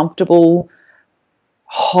uncomfortable,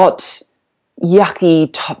 hot,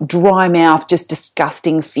 yucky, dry mouth, just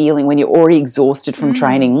disgusting feeling when you're already exhausted from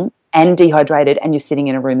training and dehydrated, and you're sitting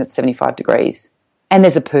in a room that's 75 degrees. And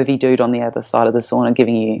there's a pervy dude on the other side of the sauna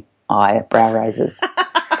giving you eyebrow raisers.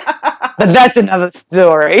 But that's another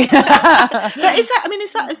story. But is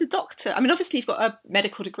that as a doctor? I mean, obviously you've got a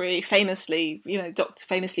medical degree, famously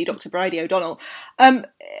Dr. Bridie O'Donnell.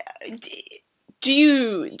 Do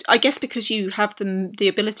you, I guess because you have the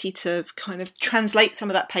ability to kind of translate some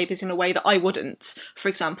of that papers in a way that I wouldn't, for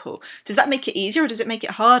example, does that make it easier or does it make it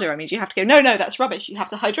harder? I mean, do you have to go, no, that's rubbish, you have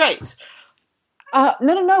to hydrate?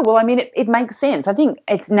 No. Well, I mean, it makes sense. I think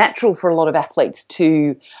it's natural for a lot of athletes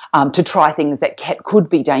to try things that could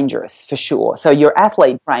be dangerous, for sure. So your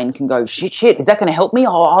athlete brain can go, shit, is that going to help me?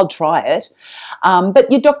 Oh, I'll try it.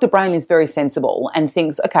 But your doctor brain is very sensible and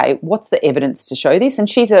thinks, okay, what's the evidence to show this? And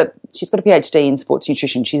she's got a PhD in sports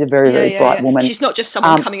nutrition. She's a very, very bright woman. She's not just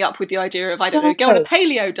someone coming up with the idea of, go on a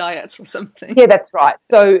paleo diet or something. Yeah, that's right.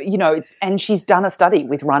 So, and she's done a study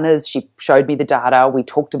with runners. She showed me the data. We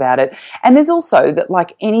talked about it. And there's also that,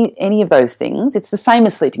 like any of those things, it's the same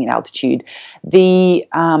as sleeping at altitude. The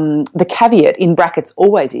caveat in brackets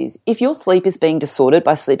always is, if your sleep is being distorted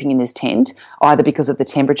by sleeping in this tent, either because of the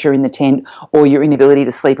temperature in the tent or your inability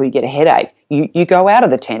to sleep or you get a headache, you go out of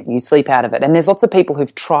the tent, you sleep out of it. And there's lots of people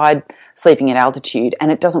who've tried sleeping at altitude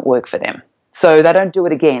and it doesn't work for them. So they don't do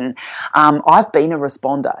it again. I've been a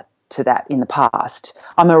responder to that in the past.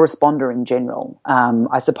 I'm a responder in general.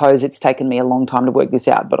 I suppose it's taken me a long time to work this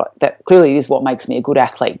out, but that clearly is what makes me a good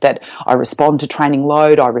athlete, that I respond to training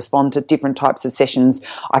load, I respond to different types of sessions.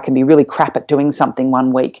 I can be really crap at doing something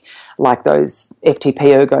one week, like those FTP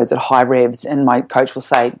ergos at high revs, and my coach will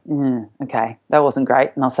say, okay, that wasn't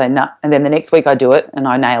great. And I'll say, no. And then the next week I do it and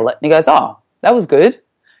I nail it. And he goes, oh, that was good.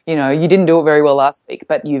 You didn't do it very well last week,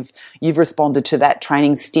 but you've responded to that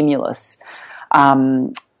training stimulus.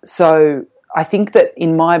 So I think that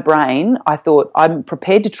in my brain, I thought, I'm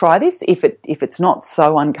prepared to try this if it's not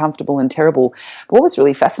so uncomfortable and terrible. But what was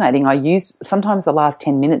really fascinating, I used sometimes the last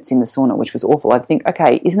 10 minutes in the sauna, which was awful. I'd think,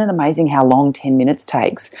 okay, isn't it amazing how long 10 minutes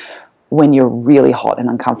takes when you're really hot and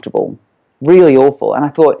uncomfortable? Really awful. And I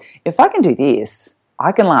thought, if I can do this,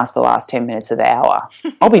 I can last the last 10 minutes of the hour.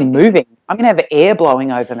 I'll be moving. I'm going to have air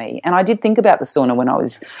blowing over me. And I did think about the sauna when I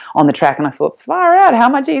was on the track, and I thought, far out, how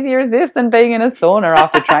much easier is this than being in a sauna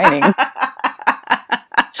after training?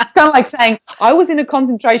 It's kind of like saying, I was in a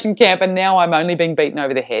concentration camp and now I'm only being beaten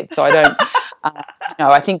over the head. So I don't,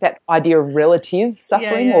 I think that idea of relative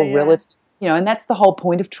suffering relative, and that's the whole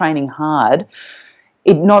point of training hard,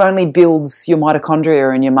 it not only builds your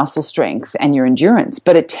mitochondria and your muscle strength and your endurance,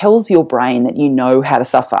 but it tells your brain that you know how to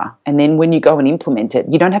suffer. And then when you go and implement it,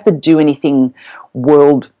 you don't have to do anything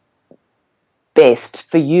world best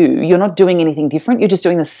for you. You're not doing anything different. You're just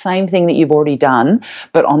doing the same thing that you've already done,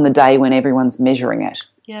 but on the day when everyone's measuring it.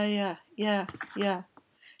 Yeah.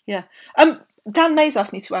 Dan May's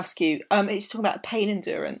asked me to ask you. He's talking about pain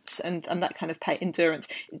endurance and that kind of pain endurance.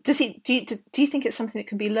 Do you think it's something that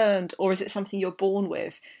can be learned, or is it something you're born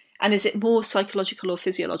with? And is it more psychological or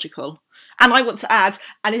physiological? And I want to add,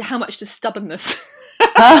 and how much does stubbornness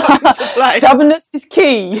come into play? Stubbornness is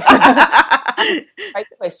key. Great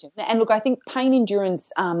question. And look, I think pain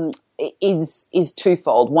endurance is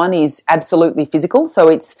twofold. One is absolutely physical, so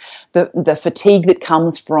it's the fatigue that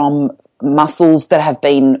comes from muscles that have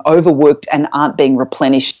been overworked and aren't being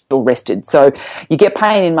replenished or rested. So you get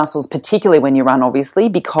pain in muscles, particularly when you run, obviously,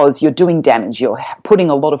 because you're doing damage. You're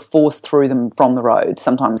putting a lot of force through them from the road,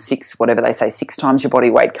 sometimes six times your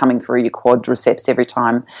body weight coming through your quadriceps every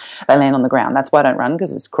time they land on the ground. That's why I don't run,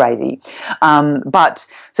 because it's crazy. But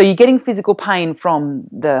so you're getting physical pain from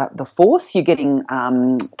the force. You're getting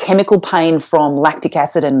chemical pain from lactic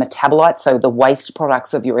acid and metabolites, so the waste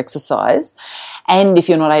products of your exercise. And if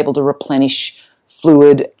you're not able to replenish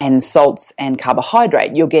fluid and salts and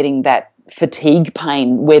carbohydrate, you're getting that fatigue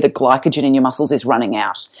pain where the glycogen in your muscles is running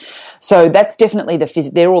out. So that's definitely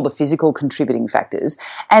they're all the physical contributing factors.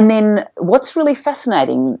 And then what's really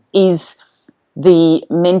fascinating is the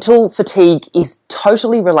mental fatigue is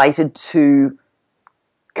totally related to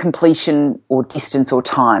completion or distance or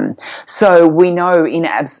time. So we know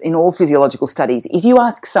in all physiological studies, if you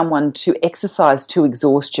ask someone to exercise to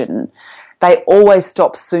exhaustion, they always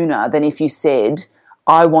stop sooner than if you said,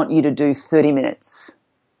 I want you to do 30 minutes.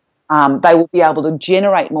 They will be able to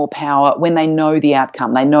generate more power when they know the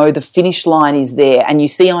outcome. They know the finish line is there. And you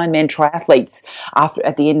see Ironman triathletes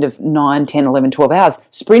at the end of 9, 10, 11, 12 hours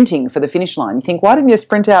sprinting for the finish line. You think, why didn't you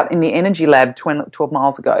sprint out in the energy lab 12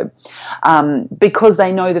 miles ago? Because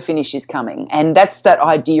they know the finish is coming. And that's that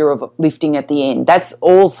idea of lifting at the end. That's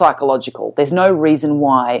all psychological. There's no reason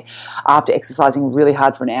why after exercising really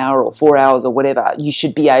hard for an hour or 4 hours or whatever, you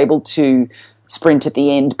should be able to sprint at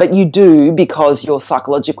the end, but you do because you're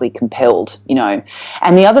psychologically compelled,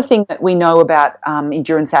 And the other thing that we know about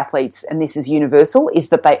endurance athletes, and this is universal, is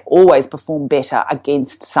that they always perform better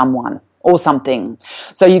against someone or something.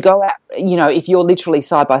 So you go out, if you're literally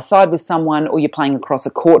side by side with someone, or you're playing across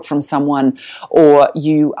a court from someone, or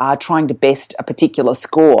you are trying to best a particular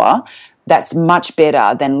score, that's much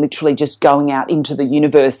better than literally just going out into the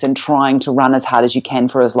universe and trying to run as hard as you can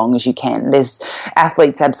for as long as you can.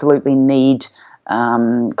 Athletes absolutely need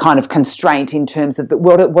kind of constraint in terms of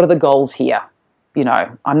what are the goals here.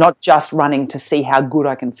 I'm not just running to see how good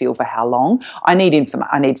I can feel for how long. I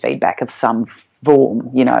need feedback of some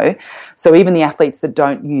form, So even the athletes that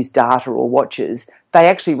don't use data or watches, they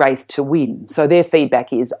actually race to win. So their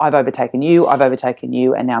feedback is, I've overtaken you,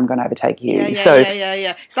 and now I'm going to overtake you.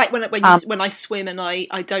 Yeah. It's like when I swim and I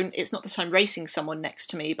don't. It's not that I'm racing someone next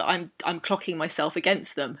to me, but I'm clocking myself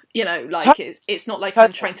against them. It's not like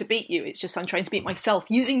I'm trying to beat you. It's just I'm trying to beat myself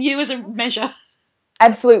using you as a measure.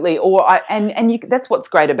 Absolutely, that's what's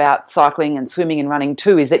great about cycling and swimming and running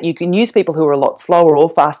too, is that you can use people who are a lot slower or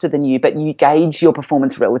faster than you, but you gauge your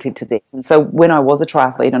performance relative to this. And so when I was a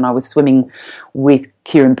triathlete and I was swimming with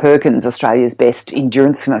Kieran Perkins, Australia's best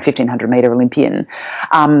endurance swimmer, 1500 metre Olympian,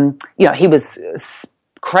 he was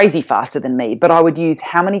crazy faster than me, but I would use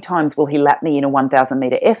how many times will he lap me in a 1,000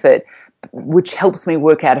 metre effort, which helps me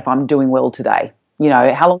work out if I'm doing well today.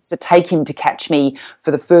 How long does it take him to catch me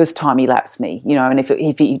for the first time he laps me? And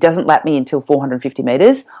if he doesn't lap me until 450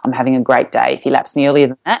 metres, I'm having a great day. If he laps me earlier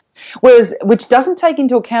than that, which doesn't take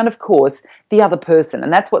into account, of course, the other person.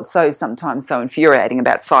 And that's what's sometimes so infuriating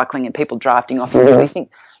about cycling and people drafting off. You really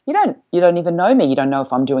think, you don't even know me. You don't know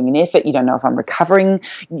if I'm doing an effort. You don't know if I'm recovering.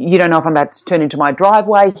 You don't know if I'm about to turn into my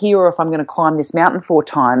driveway here or if I'm going to climb this mountain 4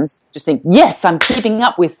 times. Just think, yes, I'm keeping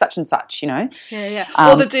up with such and such, Yeah.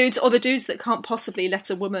 Or the dudes that can't possibly let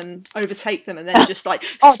a woman overtake them and then just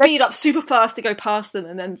speed up super fast to go past them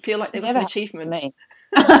and then feel like it was an achievement. Me.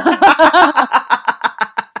 I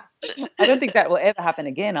don't think that will ever happen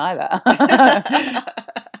again either.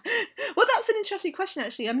 Well, that's an interesting question,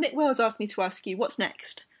 actually. Nick Wells asked me to ask you, what's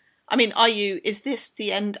next? I mean, is this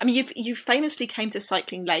the end? I mean, you famously came to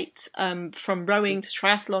cycling late, from rowing to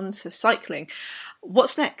triathlon to cycling.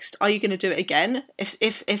 What's next? Are you going to do it again?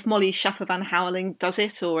 If Molly Schaffer Van Houweling does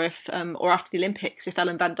it, or or after the Olympics, if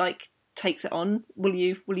Ellen Van Dijk takes it on, will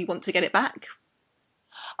you want to get it back?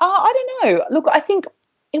 I don't know. Look, I think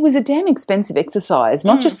it was a damn expensive exercise,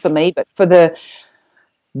 not just for me, but for the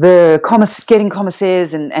getting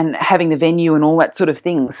commissaires and having the venue and all that sort of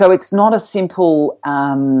thing. So it's not a simple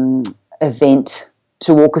event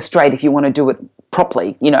to orchestrate if you want to do it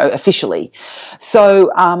properly, officially.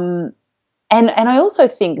 So, and I also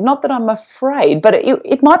think, not that I'm afraid, but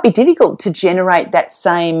it might be difficult to generate that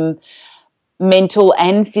same mental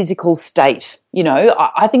and physical state.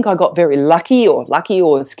 I think I got very lucky or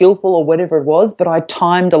skillful or whatever it was, but I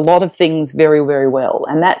timed a lot of things very, very well.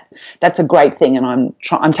 And that's a great thing, and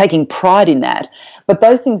I'm taking pride in that. But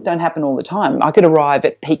those things don't happen all the time. I could arrive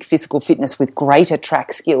at peak physical fitness with greater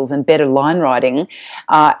track skills and better line riding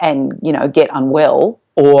and, get unwell,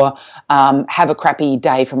 or have a crappy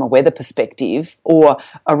day from a weather perspective, or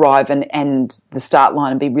arrive and the start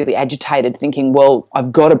line and be really agitated thinking, well,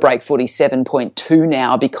 I've got to break 47.2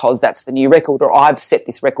 now because that's the new record, or I've set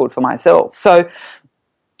this record for myself. So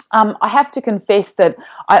I have to confess that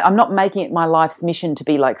I'm not making it my life's mission to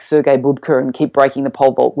be like Sergei Bubka and keep breaking the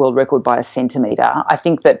pole vault world record by a centimetre. I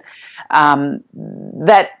think that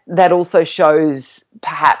that also shows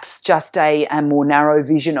perhaps just a more narrow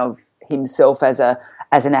vision of himself as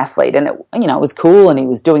an athlete. And it was cool, and he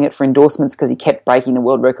was doing it for endorsements because he kept breaking the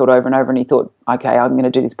world record over and over, and he thought, okay, I'm going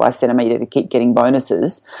to do this by a centimetre to keep getting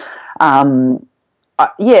bonuses. I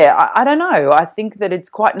don't know. I think that it's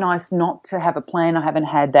quite nice not to have a plan. I haven't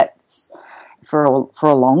had that for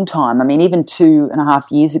a long time. I memean, even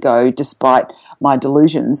 2.5 years ago, despite my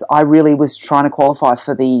delusions, I really was trying to qualify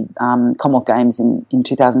for the Commonwealth Games in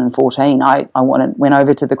 2014. I went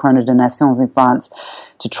over to the Chrono des Nations in France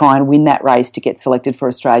to try and win that race to get selected for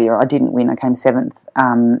Australia. I didn't win. I came 7th,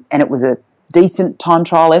 and it was a decent time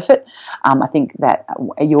trial effort. I think that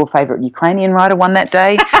your favourite Ukrainian rider won that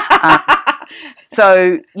day.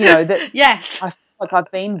 So, yes. I feel like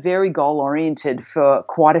I've been very goal-oriented for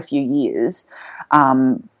quite a few years,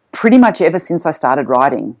 pretty much ever since I started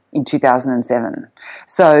riding in 2007.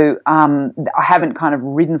 So I haven't kind of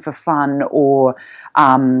ridden for fun or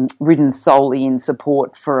ridden solely in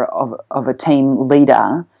support of a team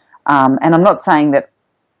leader. And I'm not saying that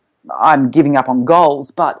I'm giving up on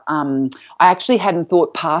goals, but I actually hadn't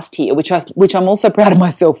thought past here, which I'm also proud of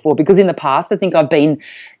myself for, because in the past I think I've been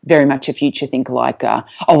very much a future thinker, like,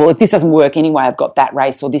 if this doesn't work anyway, I've got that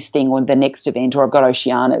race or this thing or the next event, or I've got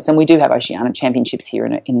Oceanias, and we do have Oceania championships here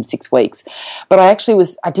in 6 weeks. But I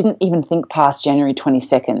didn't even think past January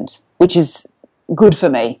 22nd, which is good for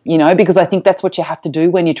me, because I think that's what you have to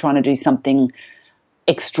do when you're trying to do something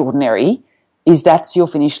extraordinary, is that's your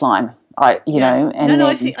finish line. I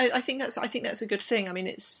think that's a good thing. I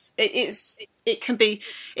mean, it can be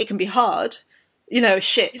hard.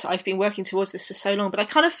 Shit, I've been working towards this for so long, but I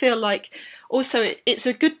kind of feel like also it's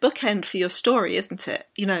a good bookend for your story, isn't it?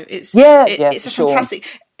 It's a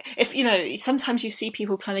fantastic. If sometimes you see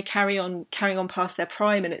people kind of carrying on past their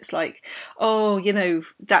prime, and it's like,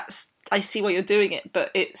 I see why you're doing it,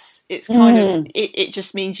 but it's kind of it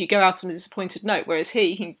just means you go out on a disappointed note. Whereas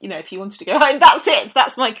he, if he wanted to go home, that's it.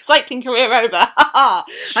 That's my cycling career over. I'm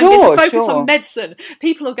going to focus on medicine.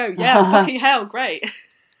 People will go, yeah, fucking hell, great.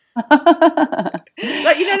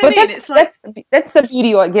 Like, you know what I mean? It's like that's the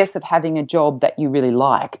beauty, I guess, of having a job that you really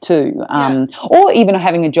like too, or even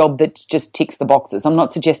having a job that just ticks the boxes. I'm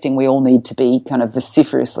not suggesting we all need to be kind of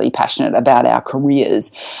vociferously passionate about our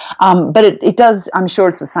careers, but it does. I'm sure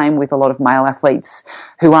it's the same with a lot of male athletes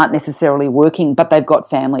who aren't necessarily working, but they've got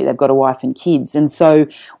family, they've got a wife and kids, and so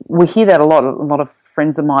we hear that a lot. A lot of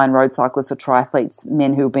friends of mine, road cyclists or triathletes,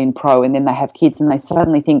 men who have been pro, and then they have kids and they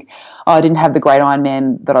suddenly think, I didn't have the great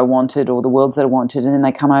Ironman that I wanted or the worlds that I wanted, and then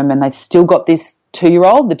they come home and they've still got this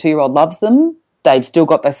 2-year-old. The 2-year-old loves them. They've still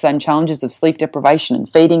got those same challenges of sleep deprivation and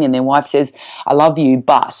feeding, and their wife says, I love you,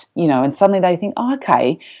 but, and suddenly they think,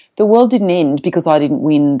 okay, the world didn't end because I didn't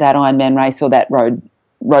win that Ironman race or that road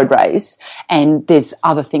race, and there's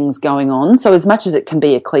other things going on. So as much as it can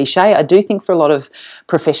be a cliche, I do think for a lot of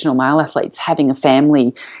professional male athletes, having a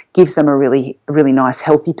family gives them a really, really nice,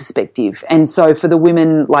 healthy perspective. And so for the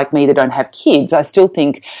women like me that don't have kids, I still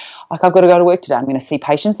think, like, I've got to go to work today. I'm going to see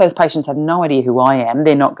patients. Those patients have no idea who I am.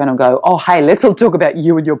 They're not going to go, oh, hey, let's all talk about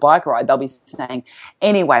you and your bike ride. They'll be saying,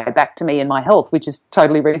 anyway, back to me and my health, which is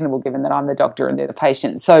totally reasonable given that I'm the doctor and they're the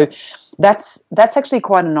patient. So that's actually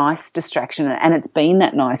quite a nice distraction, and it's been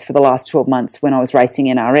that nice for the last 12 months when I was racing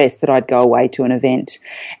NRS, that I'd go away to an event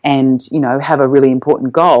and, have a really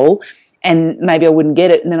important goal, and maybe I wouldn't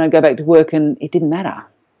get it, and then I'd go back to work and it didn't matter.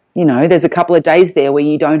 There's a couple of days there where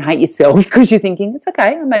you don't hate yourself because you're thinking, it's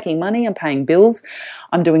okay, I'm making money, I'm paying bills,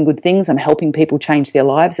 I'm doing good things, I'm helping people change their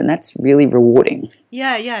lives, and that's really rewarding.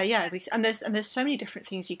 Yeah. And there's so many different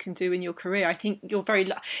things you can do in your career. I think you're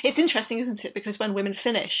it's interesting, isn't it? Because when women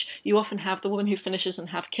finish, you often have the woman who finishes and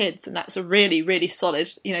have kids, and that's a really, really solid,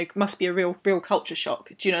 must be a real culture shock.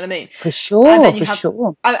 Do you know what I mean? For sure, and then you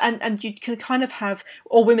sure. And you can kind of have,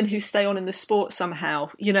 or women who stay on in the sport somehow,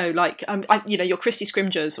 like, your Christy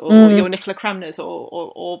Scrimgers or your Nicola Cramners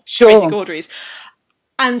or sure. Tracy Gaudrys.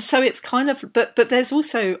 And so it's kind of, but there's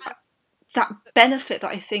also that benefit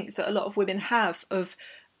that I think that a lot of women have of,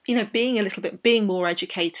 being more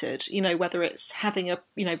educated, whether it's having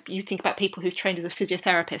you think about people who've trained as a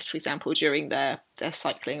physiotherapist, for example, during their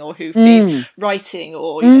cycling, or who've been writing,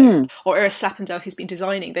 or, or Iris Slappendale who's been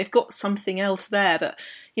designing. They've got something else there that,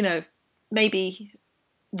 maybe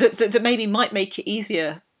that maybe might make it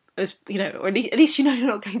easier, as or at least you're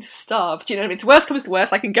not going to starve. Do you know what I mean? If the worst comes to the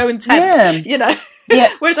worst, I can go and temp. Yeah.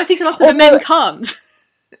 Whereas I think a lot of the men can't.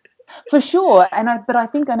 For sure, but I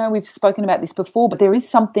think I know we've spoken about this before, but there is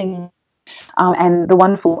something, and the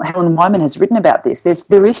wonderful Helen Wyman has written about this.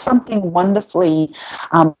 There is something wonderfully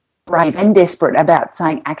brave and desperate about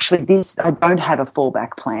saying, actually, I don't have a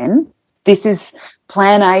fallback plan.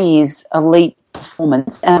 Plan A is elite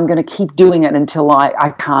performance, and I'm going to keep doing it until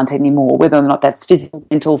I can't anymore, whether or not that's physical,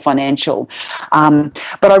 mental, financial.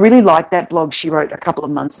 But I really like that blog she wrote a couple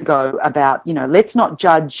of months ago about, let's not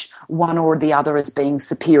judge one or the other as being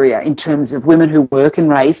superior in terms of women who work and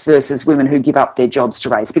race versus women who give up their jobs to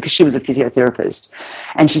race, because she was a physiotherapist.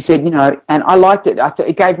 And she said, and I liked it.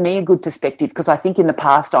 It gave me a good perspective, because I think in the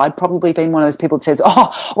past I'd probably been one of those people that says,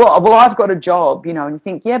 well, I've got a job, and you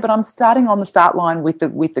think, yeah, but I'm starting on the start line with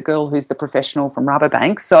the girl who's the professional from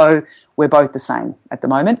Rabobank. So we're both the same at the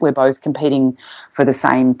moment. We're both competing for the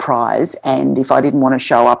same prize. And if I didn't want to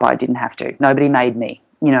show up, I didn't have to. Nobody made me.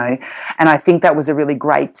 And I think that was a really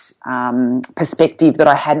great perspective that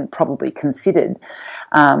I hadn't probably considered.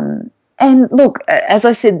 And look, as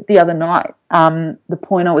I said the other night, the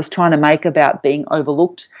point I was trying to make about being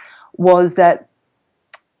overlooked was that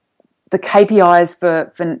the KPIs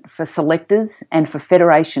for selectors and for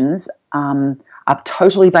federations are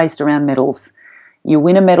totally based around medals. You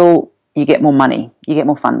win a medal, you get more money, you get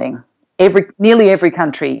more funding. Nearly every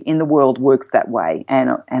country in the world works that way,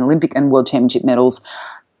 and Olympic and World Championship medals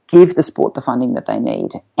give the sport the funding that they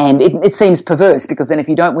need. And it seems perverse, because then if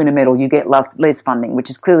you don't win a medal, you get less funding,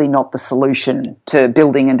 which is clearly not the solution to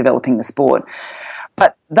building and developing the sport.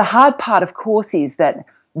 But the hard part, of course, is that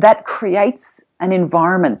creates an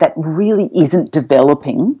environment that really isn't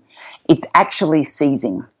developing. It's actually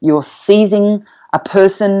seizing. You're seizing a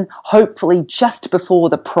person, hopefully just before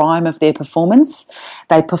the prime of their performance.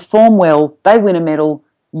 They perform well, they win a medal,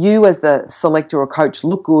 you as the selector or coach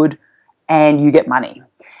look good, and you get money.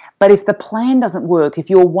 But if the plan doesn't work, if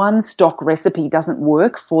your one stock recipe doesn't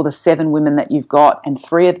work for the 7 women that you've got, and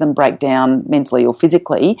 3 of them break down mentally or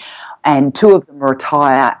physically, and 2 of them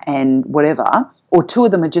retire and whatever, or 2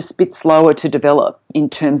 of them are just a bit slower to develop in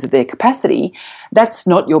terms of their capacity, that's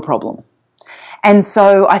not your problem. And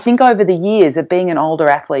so I think over the years of being an older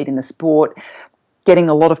athlete in the sport, getting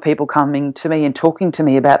a lot of people coming to me and talking to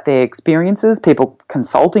me about their experiences, people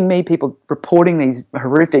consulting me, people reporting these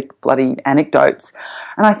horrific bloody anecdotes.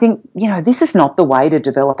 And I think, this is not the way to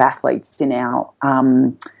develop athletes in our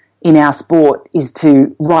sport, is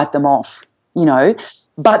to write them off,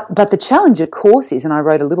 But the challenge, of course, is, and I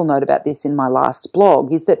wrote a little note about this in my last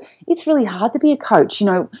blog, is that it's really hard to be a coach.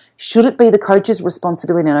 Should it be the coach's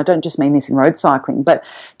responsibility, and I don't just mean this in road cycling, but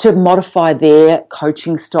to modify their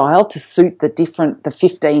coaching style to suit the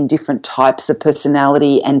 15 different types of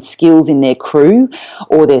personality and skills in their crew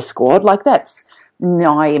or their squad? Like, that's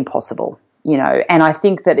nigh impossible. And I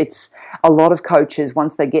think that it's a lot of coaches,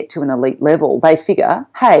 once they get to an elite level, they figure,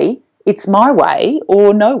 hey, it's my way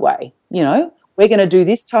or no way, We're going to do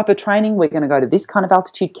this type of training. We're going to go to this kind of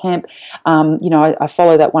altitude camp. I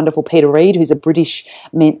follow that wonderful Peter Reid, who's a British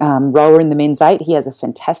rower in the men's 8. He has a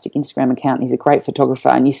fantastic Instagram account. He's a great photographer.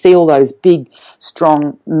 And you see all those big,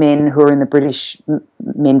 strong men who are in the British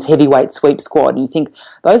men's heavyweight sweep squad. And you think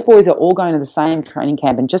those boys are all going to the same training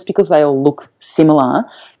camp. And just because they all look similar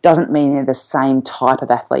doesn't mean they're the same type of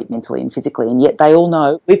athlete mentally and physically. And yet they all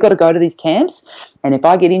know we've got to go to these camps. And if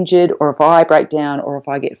I get injured, or if I break down, or if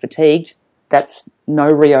I get fatigued, that's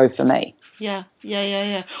no Rio for me. Yeah.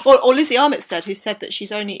 Or Lizzie Armitstead, who said that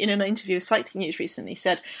she's only, in an interview with Cycling News recently,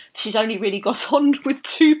 said she's only really got on with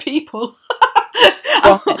 2 people.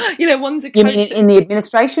 Right. One's a coach. You mean in the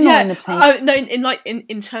administration or in the team? No,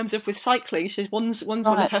 in terms of with cycling, one's right.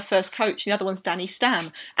 One of her first coach, and the other one's Danny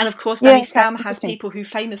Stam. And of course, Danny Stam has people who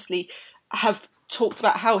famously have talked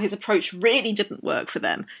about how his approach really didn't work for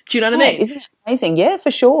them. Do you know what I mean? Isn't it amazing? Yeah,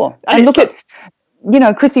 for sure. And look at,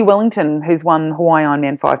 Chrissy Wellington, who's won Hawaii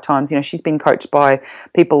Ironman 5 times, she's been coached by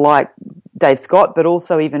people like Dave Scott, but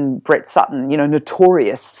also even Brett Sutton,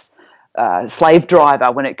 notorious slave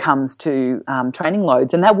driver when it comes to training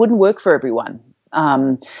loads, and that wouldn't work for everyone.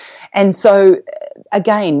 And so,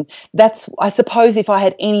 again, that's, I suppose, if I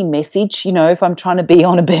had any message, if I'm trying to be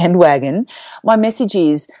on a bandwagon, my message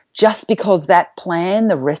is, just because that plan,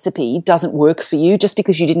 the recipe, doesn't work for you, just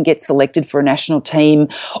because you didn't get selected for a national team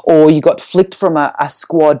or you got flicked from a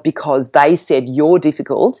squad because they said you're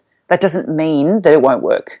difficult, that doesn't mean that it won't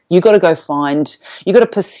work. You got to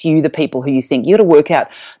pursue the people who you think. You got to work out,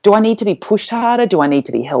 do I need to be pushed harder? Do I need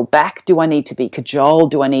to be held back? Do I need to be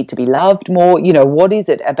cajoled? Do I need to be loved more? What is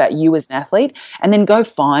it about you as an athlete? And then go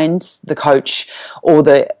find the coach or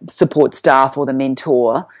the support staff or the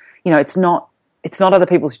mentor. It's not other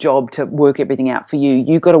people's job to work everything out for you.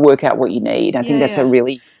 You've got to work out what you need. I think that's a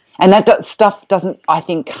really... And that stuff doesn't, I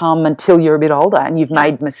think, come until you're a bit older and you've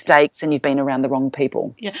made mistakes and you've been around the wrong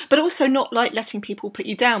people. Yeah, but also not like letting people put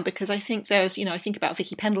you down, because I think there's, I think about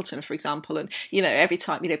Vicky Pendleton, for example, and, every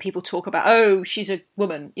time, people talk about, oh, she's a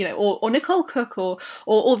woman, or Nicole Cook or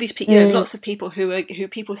all these people, lots of people who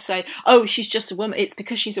people say, oh, she's just a woman, it's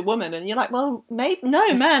because she's a woman. And you're like, well, maybe,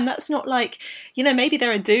 no, man, that's not like, maybe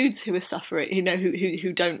there are dudes who are suffering,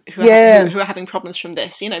 who are having problems from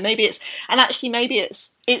this, maybe it's, and actually maybe it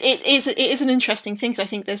is an interesting thing, because I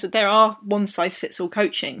think there are one size fits all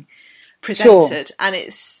coaching presented, sure.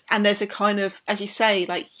 and there's a kind of, as you say,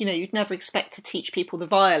 like, you'd never expect to teach people the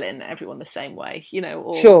violin, everyone the same way,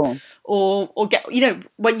 or sure. or get,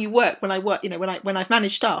 when I've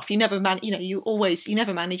managed staff, you never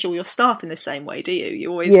never manage all your staff in the same way, do you?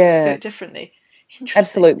 You always do it differently.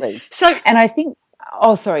 Absolutely. So, and I think,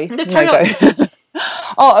 oh, sorry, no, go.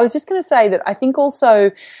 I was just going to say that I think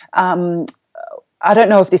also, I don't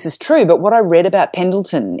know if this is true, but what I read about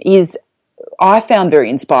Pendleton is I found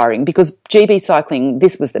very inspiring, because GB Cycling,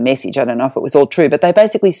 this was the message, I don't know if it was all true, but they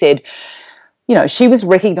basically said, she was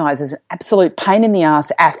recognised as an absolute pain in the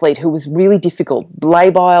ass athlete who was really difficult,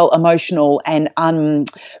 labile, emotional, and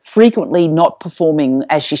frequently not performing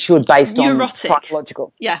as she should based on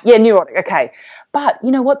psychological. Yeah, neurotic, okay. But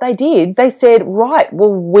you know what they did? They said, right,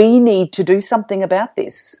 well, we need to do something about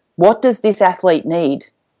this. What does this athlete need?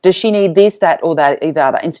 Does she need this, that, or that, either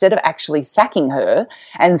other? Instead of actually sacking her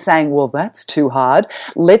and saying, well, that's too hard,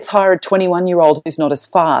 let's hire a 21-year-old who's not as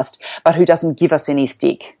fast but who doesn't give us any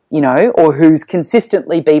stick, or who's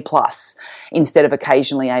consistently B+ instead of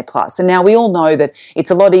occasionally A+. And now we all know that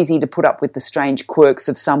it's a lot easier to put up with the strange quirks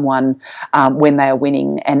of someone when they are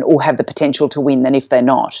winning or have the potential to win than if they're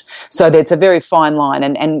not. So there's a very fine line,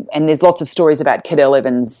 and there's lots of stories about Cadel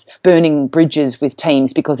Evans burning bridges with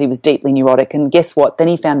teams because he was deeply neurotic. And guess what? Then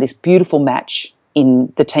he found this beautiful match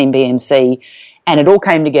in the Team BMC, and it all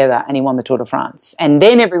came together and he won the Tour de France. And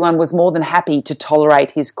then everyone was more than happy to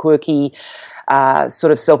tolerate his quirky,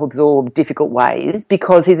 sort of self-absorbed, difficult ways,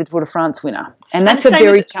 because he's a Tour de France winner. And that's a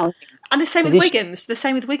very challenging And the same with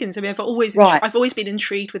Wiggins. I mean, I've always been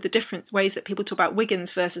intrigued with the different ways that people talk about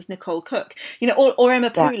Wiggins versus Nicole Cook. Or Emma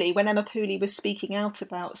Pooley. When Emma Pooley was speaking out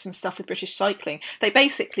about some stuff with British cycling, they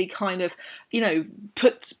basically kind of,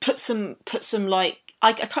 put some like,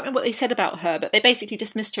 I can't remember what they said about her, but they basically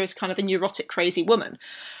dismissed her as kind of a neurotic, crazy woman.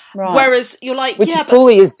 Right. Whereas you're like,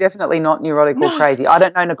 Pooley is definitely not neurotic or crazy. I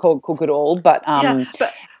don't know Nicole Cook at all, but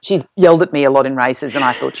she's yelled at me a lot in races, and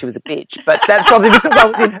I thought she was a bitch. But that's probably because I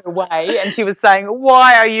was in her way, and she was saying,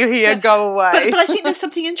 "Why are you here? Go away." But I think there's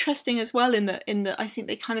something interesting as well in that I think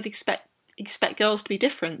they kind of expect girls to be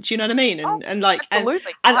different. Do you know what I mean? And like,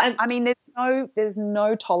 absolutely. I mean, there's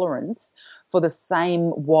no tolerance for the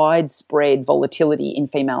same widespread volatility in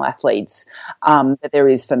female athletes that there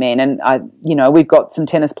is for men. And we've got some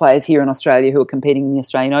tennis players here in Australia who are competing in the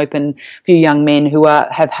Australian Open. A few young men who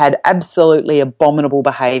have had absolutely abominable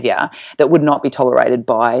behaviour that would not be tolerated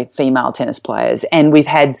by female tennis players. And we've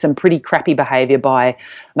had some pretty crappy behaviour by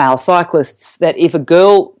male cyclists that if a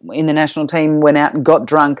girl in the national team went out and got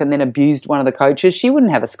drunk and then abused one of the coaches, she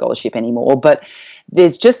wouldn't have a scholarship anymore. But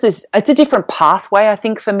there's just this, it's a different pathway, I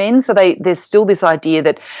think, for men. So there's still this idea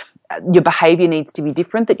that your behaviour needs to be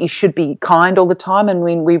different, that you should be kind all the time. And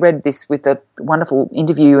when we read this with a wonderful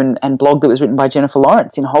interview and blog that was written by Jennifer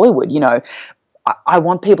Lawrence in Hollywood, I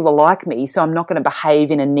want people to like me, so I'm not going to behave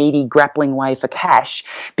in a needy, grappling way for cash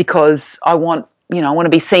because I want to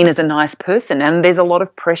be seen as a nice person. And there's a lot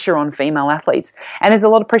of pressure on female athletes. And there's a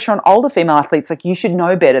lot of pressure on older female athletes. Like, you should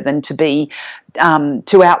know better than to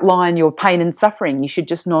outline your pain and suffering. You should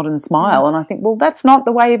just nod and smile. And I think, well, that's not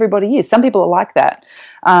the way everybody is. Some people are like that.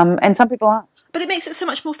 and some people aren't. But it makes it so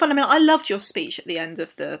much more fun. I mean, I loved your speech at the end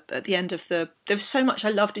of the. There was so much I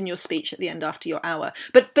loved in your speech at the end after your hour.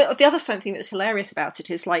 But the other fun thing that's hilarious about it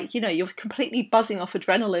is, like, you know, you're completely buzzing off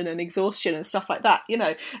adrenaline and exhaustion and stuff like that. You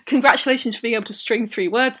know, congratulations for being able to string 3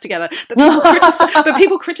 words together. But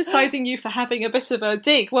people criticising you for having a bit of a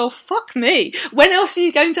dig. Well, fuck me. When else are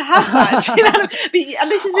you going to have that? You know, and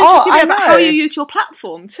this is interesting about how you use your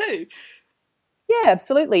platform too. Yeah,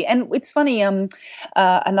 absolutely. And it's funny,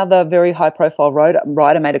 another very high-profile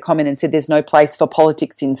writer made a comment and said there's no place for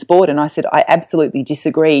politics in sport, and I said I absolutely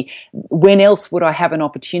disagree. When else would I have an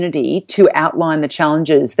opportunity to outline the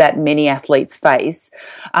challenges that many athletes face,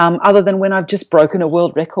 other than when I've just broken a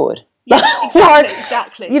world record? Yes,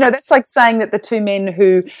 exactly. You know, that's like saying that the 2 men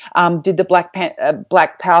who did the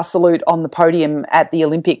black power salute on the podium at the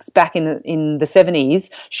Olympics back in the 70s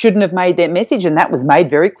shouldn't have made their message, and that was made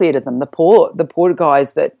very clear to them. The poor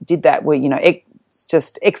guys that did that were, you know,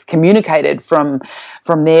 just excommunicated from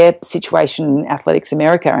their situation in Athletics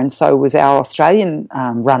America, and so was our Australian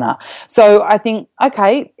runner. So I think,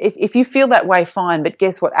 okay, if you feel that way, fine, but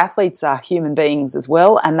guess what? Athletes are human beings as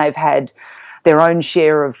well, and they've had their own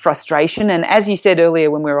share of frustration. And as you said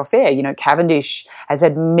earlier when we were off air, you know, Cavendish has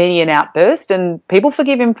had many an outburst, and people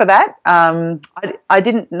forgive him for that. I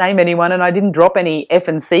didn't name anyone, and I didn't drop any F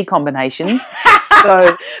and C combinations.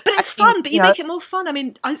 So, but it's fun. But you make it more fun. I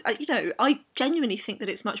mean, I genuinely think that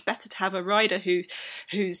it's much better to have a rider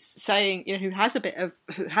who's saying, you know, who has a bit of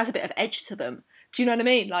edge to them. Do you know what I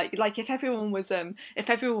mean? Like if everyone was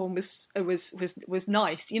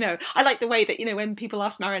nice, you know. I like the way that, you know, when people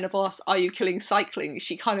ask Marianne Vos, "Are you killing cycling?"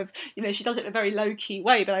 she kind of, you know, she does it in a very low key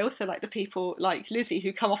way. But I also like the people like Lizzie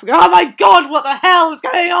who come off and go, "Oh my God, what the hell is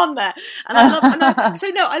going on there?" And I loved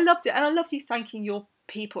it, and I loved you thanking your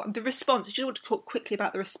people and the response. I just want to talk quickly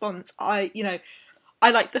about the response. I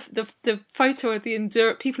like the photo of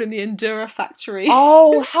the people in the Endura factory.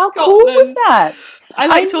 Oh, how cool was that? I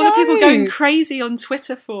liked all the people going crazy on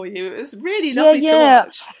Twitter for you. It was really lovely to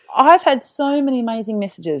watch. I've had so many amazing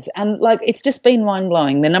messages, and like it's just been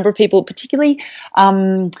mind-blowing. The number of people, particularly,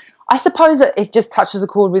 I suppose it just touches a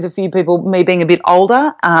chord with a few people, me being a bit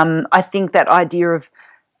older. I think that idea of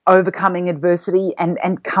overcoming adversity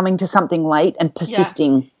and coming to something late and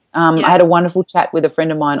persisting. I had a wonderful chat with a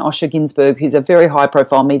friend of mine, Osher Ginsberg, who's a very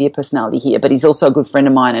high-profile media personality here, but he's also a good friend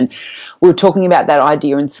of mine, and we were talking about that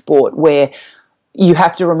idea in sport where you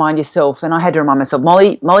have to remind yourself, and I had to remind myself,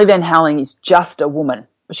 Molly Van Houweling is just a woman.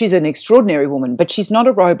 She's an extraordinary woman, but she's not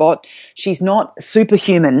a robot. She's not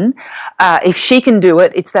superhuman. If she can do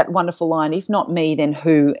it, it's that wonderful line, if not me, then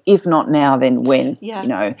who? If not now, then when? You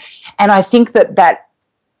know, and I think that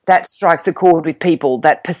strikes a chord with people,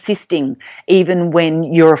 that persisting even when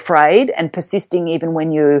you're afraid and persisting even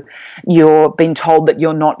when you're being told that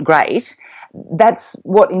you're not great. That's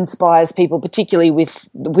what inspires people, particularly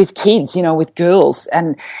with kids, you know, with girls,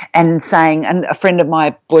 and saying, and a friend of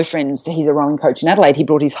my boyfriend's, he's a rowing coach in Adelaide, he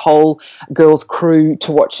brought his whole girls crew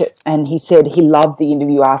to watch it, and he said he loved the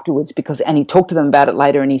interview afterwards and he talked to them about it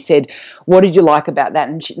later, and he said, what did you like about that?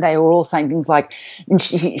 And they were all saying things like, and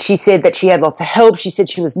she said that she had lots of help. She said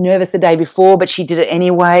she was nervous the day before, but she did it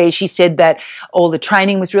anyway. She said that all the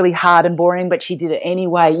training was really hard and boring, but she did it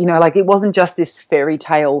anyway. You know, like it wasn't just this fairy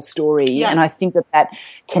tale story. And I think that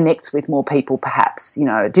connects with more people, perhaps. You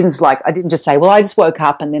know, I didn't just say, well, I just woke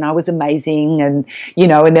up and then I was amazing, and you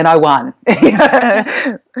know, and then I won.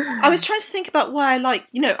 I was trying to think about why I like,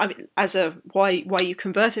 you know, I mean, why you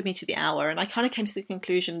converted me to the hour, and I kind of came to the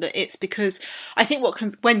conclusion that it's because I think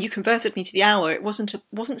when you converted me to the hour, it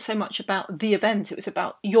wasn't so much about the event, it was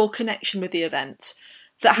about your connection with the event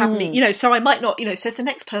that had me, you know, so I might not, you know, so if the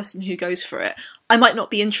next person who goes for it, I might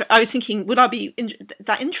not be I was thinking, would I be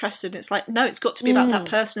that interested? And it's like, no, it's got to be about that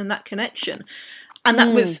person and that connection. And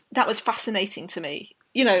that was fascinating to me.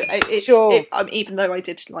 You know, even though I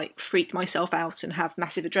did like freak myself out and have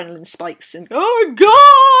massive adrenaline spikes and oh my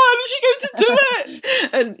God, is she going to do it?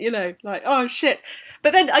 And you know, like oh shit.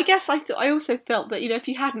 But then I guess I also felt that, you know, if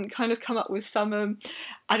you hadn't kind of come up with some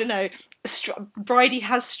I don't know, Bridie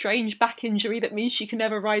has strange back injury that means she can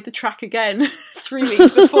never ride the track again 3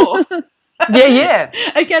 weeks before. Yeah.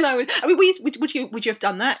 Again, I mean, would you have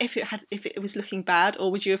done that if it was looking bad,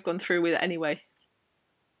 or would you have gone through with it anyway?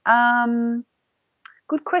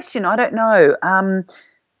 Good question. I don't know.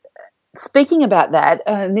 Speaking about that,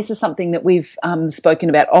 and this is something that we've spoken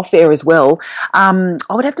about off air as well, I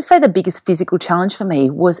would have to say the biggest physical challenge for me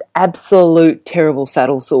was absolute terrible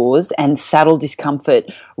saddle sores and saddle discomfort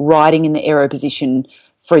riding in the aero position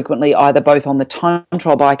frequently, either both on the time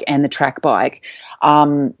trial bike and the track bike,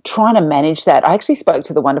 trying to manage that. I actually spoke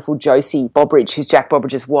to the wonderful Josie Bobridge, who's Jack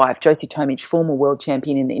Bobridge's wife, Josie Tomich, former world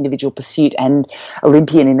champion in the individual pursuit and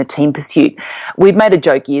Olympian in the team pursuit. We'd made a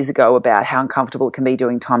joke years ago about how uncomfortable it can be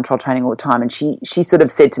doing time trial training all the time, and she sort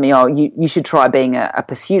of said to me, you should try being a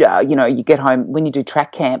pursuiter. You know, you get home, when you do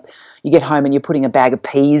track camp, you get home and you're putting a bag of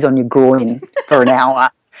peas on your groin for an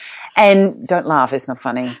hour. And don't laugh, it's not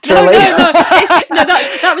funny. No,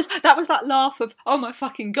 that was that laugh of, oh my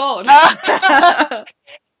fucking God.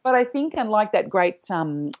 But I think, unlike that great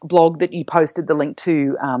blog that you posted the link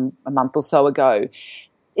to a month or so ago,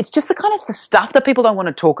 it's just the kind of the stuff that people don't want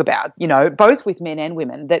to talk about, you know, both with men and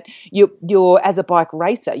women, that you're as a bike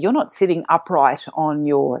racer, you're not sitting upright on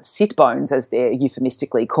your sit bones, as they're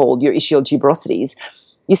euphemistically called, your ischial tuberosities.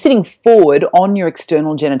 You're sitting forward on your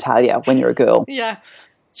external genitalia when you're a girl. Yeah.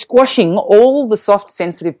 Squashing all the soft,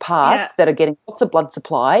 sensitive parts that are getting lots of blood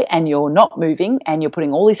supply, and you're not moving, and you're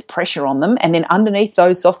putting all this pressure on them, and then underneath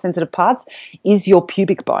those soft, sensitive parts is your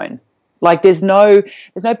pubic bone. Like there's no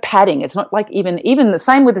padding. It's not like even the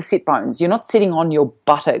same with the sit bones. You're not sitting on your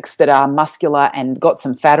buttocks that are muscular and got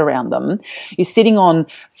some fat around them. You're sitting on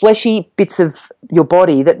fleshy bits of your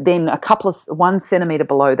body that then 1 centimetre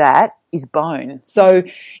below that is bone. So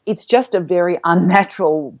it's just a very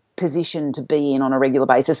unnatural position to be in on a regular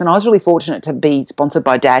basis. And I was really fortunate to be sponsored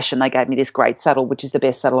by Dash, and they gave me this great saddle, which is the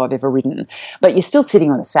best saddle I've ever ridden. But you're still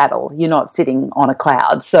sitting on a saddle. You're not sitting on a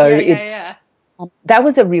cloud. So that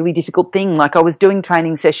was a really difficult thing. Like, I was doing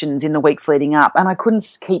training sessions in the weeks leading up, and I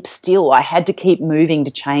couldn't keep still. I had to keep moving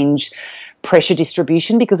to change pressure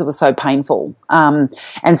distribution because it was so painful. And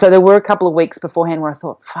so there were a couple of weeks beforehand where I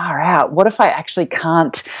thought, far out, what if I actually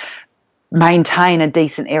can't maintain a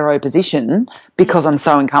decent aero position because I'm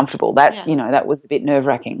so uncomfortable? That that was a bit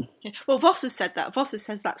nerve-wracking. Yeah. Well, Voss has said that. Voss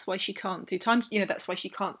says that's why she can't do time. That's why she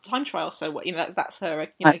can't time trial. So what? That's her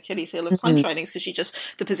Achilles heel of time trainings, because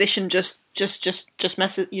the position just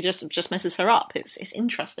messes her up. It's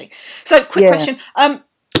interesting. So quick question.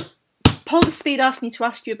 Paul the Speed asked me to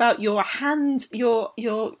ask you about your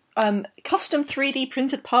custom 3D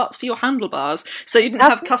printed parts for your handlebars. So you didn't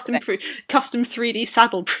have custom 3D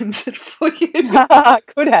saddle printed for you.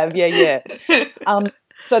 Could have, yeah.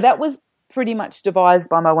 So that was pretty much devised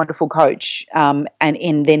by my wonderful coach, and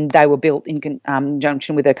then they were built in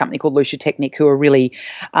conjunction with a company called Lucia Technic, who are a really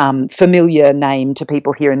familiar name to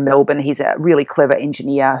people here in Melbourne. He's a really clever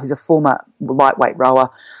engineer who's a former lightweight rower,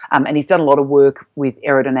 and he's done a lot of work with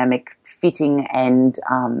aerodynamic fitting and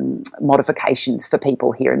modifications for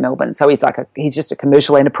people here in Melbourne. So he's just a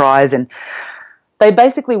commercial enterprise, and they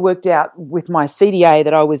basically worked out with my CDA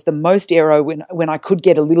that I was the most aero when I could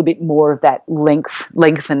get a little bit more of that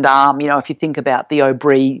lengthened arm. You know, if you think about the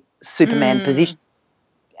O'Brien Superman position,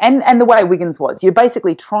 and the way Wiggins was, you're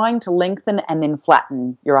basically trying to lengthen and then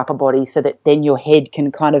flatten your upper body so that then your head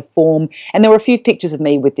can kind of form. And there were a few pictures of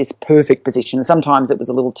me with this perfect position. Sometimes it was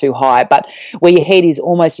a little too high, but where your head is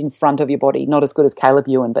almost in front of your body. Not as good as Caleb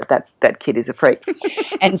Ewan, but that kid is a freak.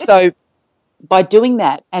 And so by doing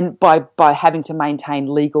that, and by having to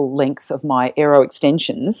maintain legal length of my aero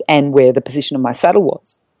extensions and where the position of my saddle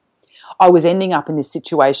was, I was ending up in this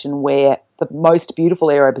situation where the most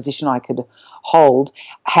beautiful aero position I could hold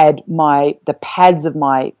had the pads of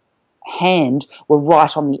my hand were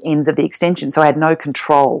right on the ends of the extension, so I had no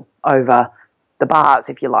control over the bars,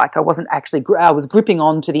 if you like. I was gripping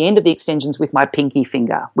on to the end of the extensions with my pinky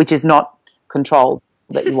finger, which is not controlled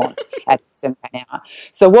that you want at 7 an hour.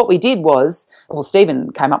 So what we did was,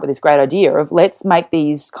 Stephen came up with this great idea of, let's make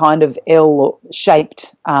these kind of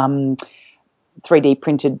L-shaped 3D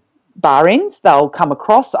printed bar ends. They'll come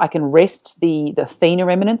across. I can rest the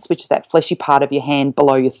thenar eminence, which is that fleshy part of your hand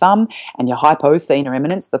below your thumb, and your hypothenar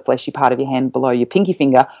eminence, the fleshy part of your hand below your pinky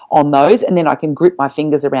finger, on those, and then I can grip my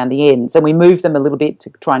fingers around the ends. And we moved them a little bit to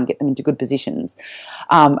try and get them into good positions,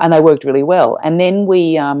 and they worked really well. And then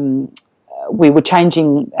we were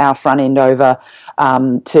changing our front end over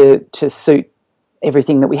to suit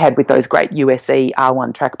everything that we had with those great USE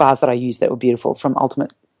R1 track bars that I used that were beautiful from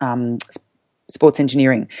Ultimate Sports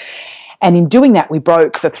Engineering. And in doing that, we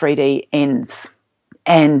broke the 3D ends.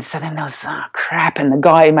 And so then there was, crap, and the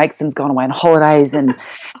guy who makes them's gone away on holidays, and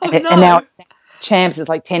now it's champs, it's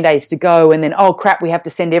like 10 days to go, and then, oh crap, we have to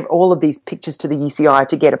send all of these pictures to the UCI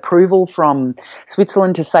to get approval from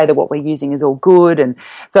Switzerland to say that what we're using is all good. And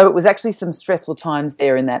so it was actually some stressful times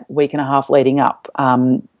there in that week and a half leading up,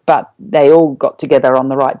 but they all got together on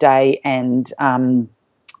the right day, and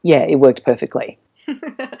it worked perfectly.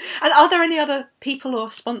 And are there any other people or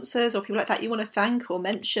sponsors or people like that you want to thank or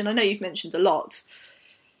mention? I know you've mentioned a lot.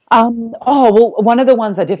 Well, one of the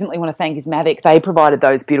ones I definitely want to thank is Mavic. They provided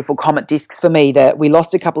those beautiful Comet discs for me. That we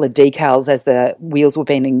lost a couple of decals as the wheels were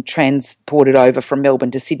being transported over from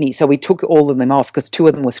Melbourne to Sydney. So we took all of them off because two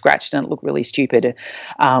of them were scratched and it looked really stupid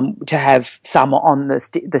to have some on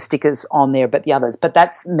the stickers on there, but the others. But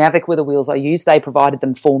that's Mavic were the wheels I used. They provided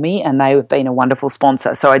them for me and they have been a wonderful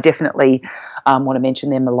sponsor. So I definitely want to mention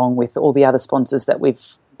them along with all the other sponsors that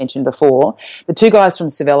we've mentioned before. The two guys from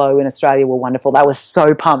Cervelo in Australia were wonderful. They were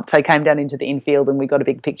so pumped. They came down into the infield and we got a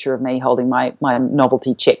big picture of me holding my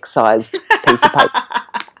novelty check-sized piece of paper.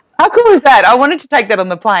 How cool is that? I wanted to take that on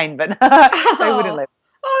the plane, but they wouldn't let me.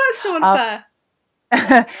 Oh, that's so unfair.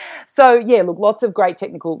 So, yeah, look, lots of great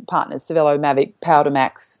technical partners, Cervelo, Mavic, Powder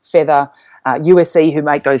Max, Feather, USC, who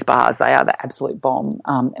make those bars. They are the absolute bomb.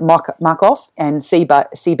 Markov and C-Bear,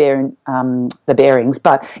 the bearings.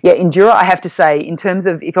 But, yeah, Endura, I have to say, in terms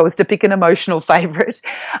of if I was to pick an emotional favourite,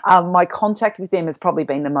 my contact with them has probably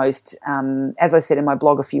been the most, as I said in my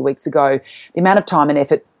blog a few weeks ago, the amount of time and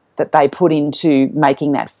effort that they put into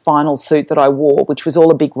making that final suit that I wore, which was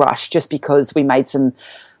all a big rush just because they made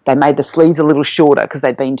the sleeves a little shorter because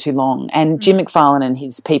they'd been too long. And Jim McFarlane and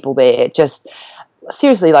his people there just,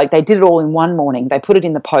 seriously, like they did it all in one morning. They put it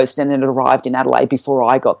in the post and it arrived in Adelaide before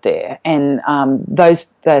I got there. And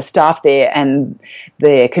the staff there and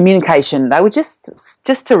their communication, they were just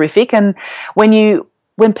terrific. And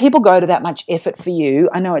when people go to that much effort for you,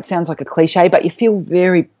 I know it sounds like a cliche, but you feel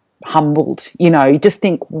very humbled. You just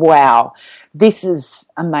think, wow, this is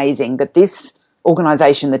amazing that this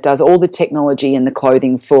organisation that does all the technology and the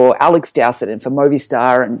clothing for Alex Dowsett and for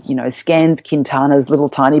Movistar and, scans Quintana's little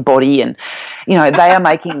tiny body and, they are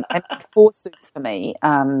making 4 suits for me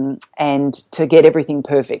and to get everything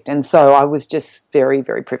perfect. And so I was just very,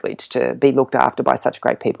 very privileged to be looked after by such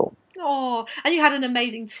great people. Oh, and you had an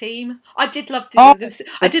amazing team. I did love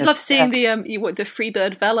seeing the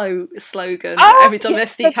Freebird Velo slogan. Every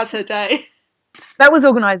domestique has her day. That was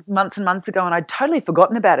organised months and months ago, and I'd totally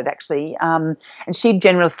forgotten about it, actually. And she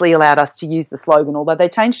generously allowed us to use the slogan, although they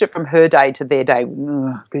changed it from her day to their day,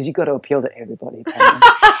 because you've got to appeal to everybody.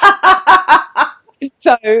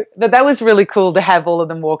 So that was really cool to have all of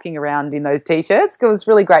them walking around in those T-shirts. It was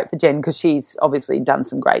really great for Jen because she's obviously done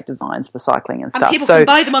some great designs for cycling and stuff. And people can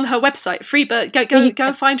buy them on her website. Freebird, go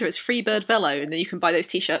and find her. It's Freebird Velo, and then you can buy those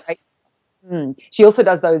T-shirts. She also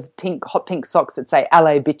does those hot pink socks that say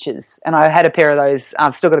LA bitches, and I had a pair of those.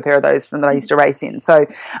 I've still got a pair of those from that I used to race in, so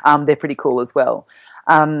they're pretty cool as well.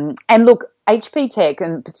 And look, HP Tech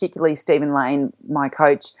and particularly Stephen Lane, my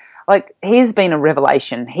coach, like he's been a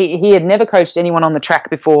revelation. He had never coached anyone on the track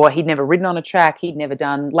before. He'd never ridden on a track. He'd never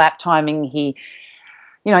done lap timing. He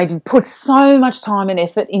did put so much time and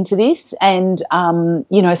effort into this. And,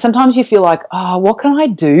 sometimes you feel like, oh, what can I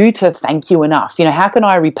do to thank you enough? How can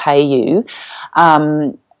I repay you?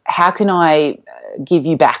 How can I give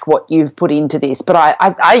you back what you've put into this? But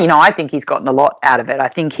I think he's gotten a lot out of it. I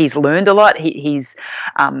think he's learned a lot. He's,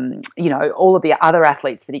 all of the other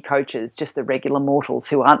athletes that he coaches, just the regular mortals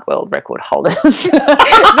who aren't world record holders,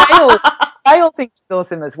 they all think he's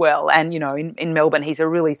awesome as well. And, in Melbourne, he's a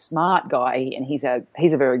really smart guy and he's a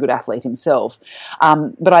very good athlete himself.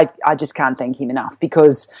 But I just can't thank him enough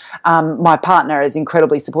because my partner, as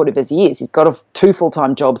incredibly supportive as he is, he's got 2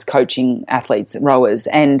 full-time jobs coaching athletes and rowers.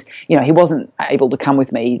 And, he wasn't able to come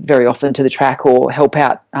with me very often to the track or help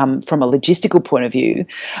out from a logistical point of view.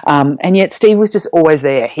 And yet Steve was just always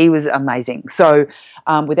there. He was amazing. So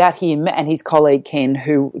without him and his colleague Ken,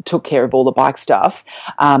 who took care of all the bike stuff,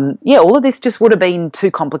 all of this just would have been too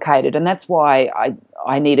complicated. And that's why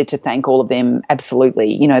I needed to thank all of them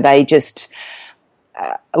absolutely. They just,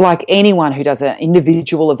 like anyone who does an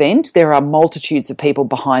individual event, there are multitudes of people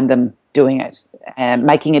behind them doing it,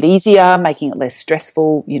 making it easier, making it less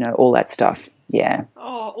stressful, all that stuff. Yeah.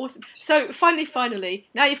 Oh, awesome! So finally,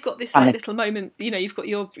 now you've got this little moment. You've got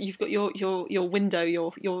your window,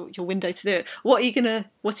 your window to do it. What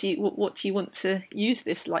do you want to use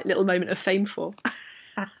this little moment of fame for?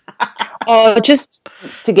 Just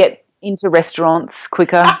to get into restaurants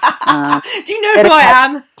quicker. Do you know who I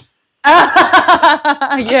am?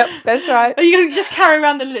 Yep, that's right. Are you going to just carry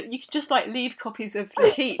around you can just leave copies of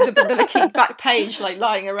the Lakeet back page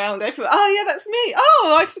lying around everywhere? Oh yeah, that's me.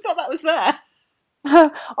 Oh, I forgot that was there.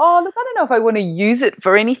 Oh, look, I don't know if I want to use it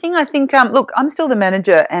for anything. I think, look, I'm still the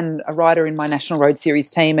manager and a rider in my National Road Series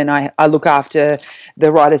team, and I look after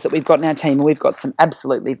the riders that we've got in our team, and we've got some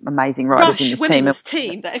absolutely amazing riders in this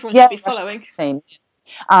team that everyone should be following. Team.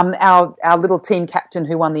 Our little team captain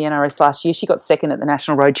who won the NRS last year, she got second at the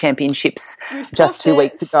National Road Championships just 2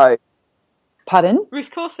 weeks ago. Pardon?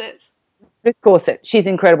 Ruth Corset. Ruth Corset, she's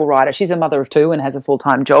an incredible rider. She's a mother of two and has a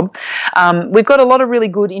full-time job. We've got a lot of really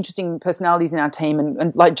good, interesting personalities in our team,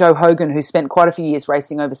 and like Joe Hogan, who spent quite a few years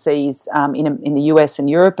racing overseas in the US and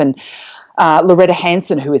Europe, and Loretta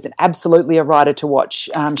Hanson, who is absolutely a rider to watch.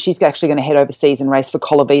 She's actually going to head overseas and race for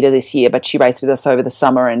Colavita this year, but she raced with us over the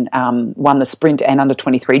summer and won the sprint and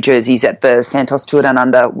under-23 jerseys at the Santos Tour Down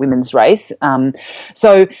Under women's race.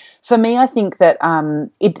 So for me, I think that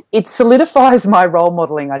it solidifies my role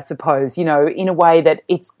modelling, I suppose, in a way that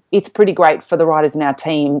it's pretty great for the riders in our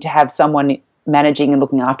team to have someone managing and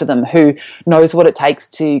looking after them who knows what it takes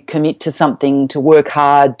to commit to something, to work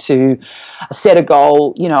hard, to set a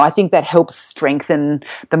goal. I think that helps strengthen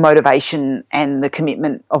the motivation and the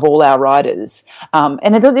commitment of all our riders. And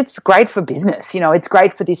it's great for business. It's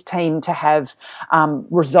great for this team to have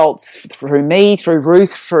results through me, through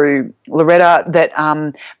Ruth, through Loretta, that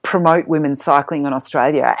promote women's cycling in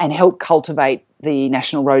Australia and help cultivate the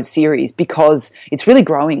National Road Series, because it's really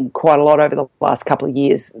growing quite a lot over the last couple of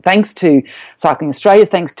years, thanks to Cycling Australia,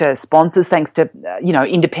 thanks to sponsors, thanks to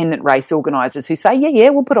independent race organisers who say, yeah,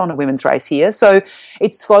 we'll put on a women's race here. So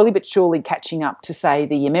it's slowly but surely catching up to, say,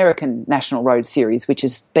 the American National Road Series, which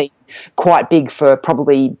has been quite big for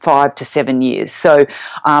probably 5 to 7 years. So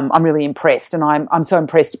I'm really impressed, and I'm so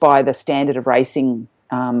impressed by the standard of racing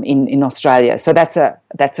in Australia. So that's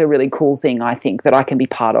a really cool thing, I think, that I can be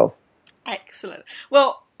part of. Excellent.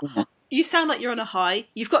 Well, you sound like you're on a high.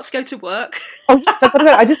 You've got to go to work. Oh, yes, I've got to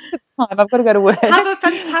go. I just took time. I've got to go to work. Have a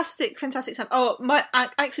fantastic time. Oh, my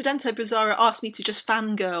Accidente Bizarra asked me to just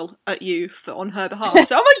fangirl at you on her behalf.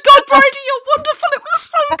 So, oh my God, Bridie, you're wonderful. It was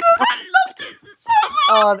so good. I loved it so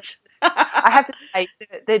much. I have to say,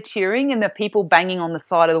 the cheering and the people banging on the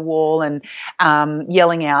side of the wall and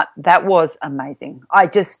yelling out, that was amazing. I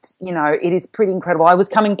just, it is pretty incredible. I was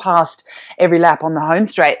coming past every lap on the home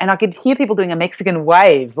straight and I could hear people doing a Mexican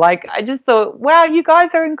wave. Like, I just thought, wow, you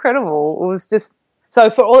guys are incredible. It was just... So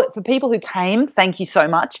for people who came, thank you so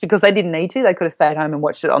much, because they didn't need to. They could have stayed home and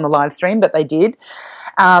watched it on the live stream, but they did.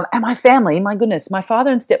 And my family, my goodness, my father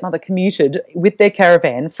and stepmother commuted with their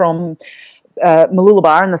caravan from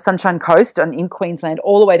Mooloolaba in the Sunshine Coast in Queensland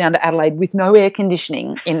all the way down to Adelaide with no air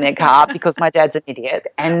conditioning in their car because my dad's an idiot.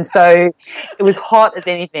 And so it was hot as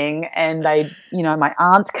anything, and they, my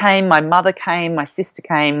aunt came, my mother came, my sister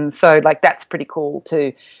came. So like, that's pretty cool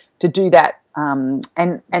to do that.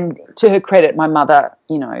 And to her credit, my mother,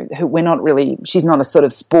 she's not a sort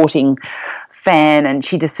of sporting fan, and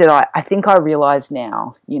she just said, I think I realise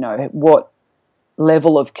now, what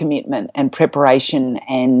level of commitment and preparation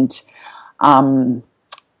and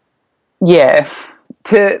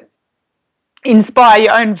to inspire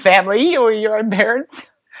your own family or your own parents.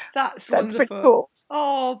 That's wonderful. Pretty cool.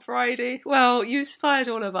 Oh, Bridie. Well, you inspired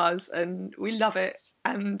all of us and we love it.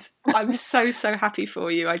 And I'm so happy for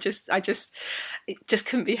you. I just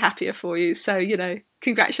couldn't be happier for you. So,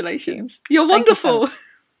 congratulations. You're wonderful.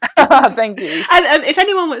 Thank you. And if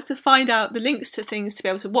anyone wants to find out the links to things to be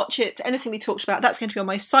able to watch it, anything we talked about, that's going to be on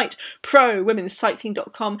my site,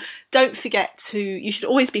 prowomenscycling.com. Don't forget you should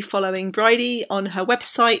always be following Bridie on her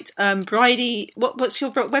website. Bridie, what's your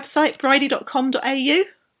website? Bridie.com.au?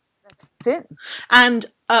 That's it. And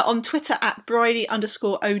on Twitter at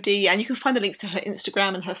Bridie_OD, and you can find the links to her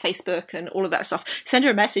Instagram and her Facebook and all of that stuff. Send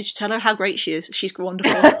her a message, tell her how great she is. She's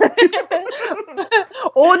wonderful.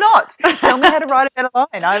 Or not. Tell me how to ride a better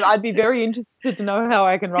line. I'd be very interested to know how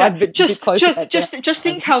I can ride a bit closer. Just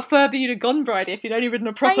think how further you'd have gone, Bridie, if you'd only ridden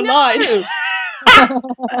a proper line.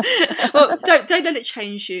 Well, don't let it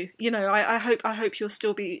change you. I hope you'll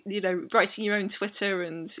still be, writing your own Twitter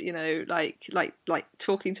and, like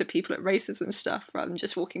talking to people at races and stuff rather than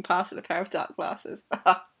just walking past with a pair of dark glasses.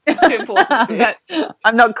 Too important for you.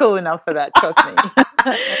 I'm not cool enough for that, trust me.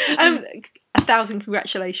 1,000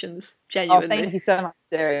 congratulations, genuinely. Oh, thank you so much,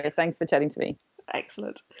 Sarah. Thanks for chatting to me.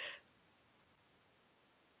 Excellent.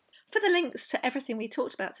 For the links to everything we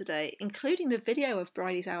talked about today, including the video of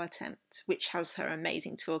Bridie's Hour Tent, which has her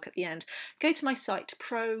amazing talk at the end, go to my site,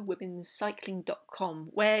 prowomenscycling.com,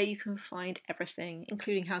 where you can find everything,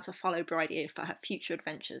 including how to follow Bridie for her future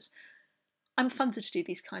adventures. I'm funded to do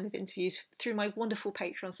these kind of interviews through my wonderful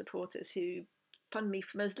Patreon supporters who fund me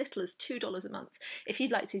from as little as $2 a month. If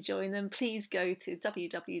you'd like to join them, please go to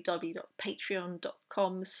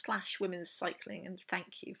www.patreon.com/womenscycling, and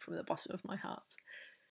thank you from the bottom of my heart.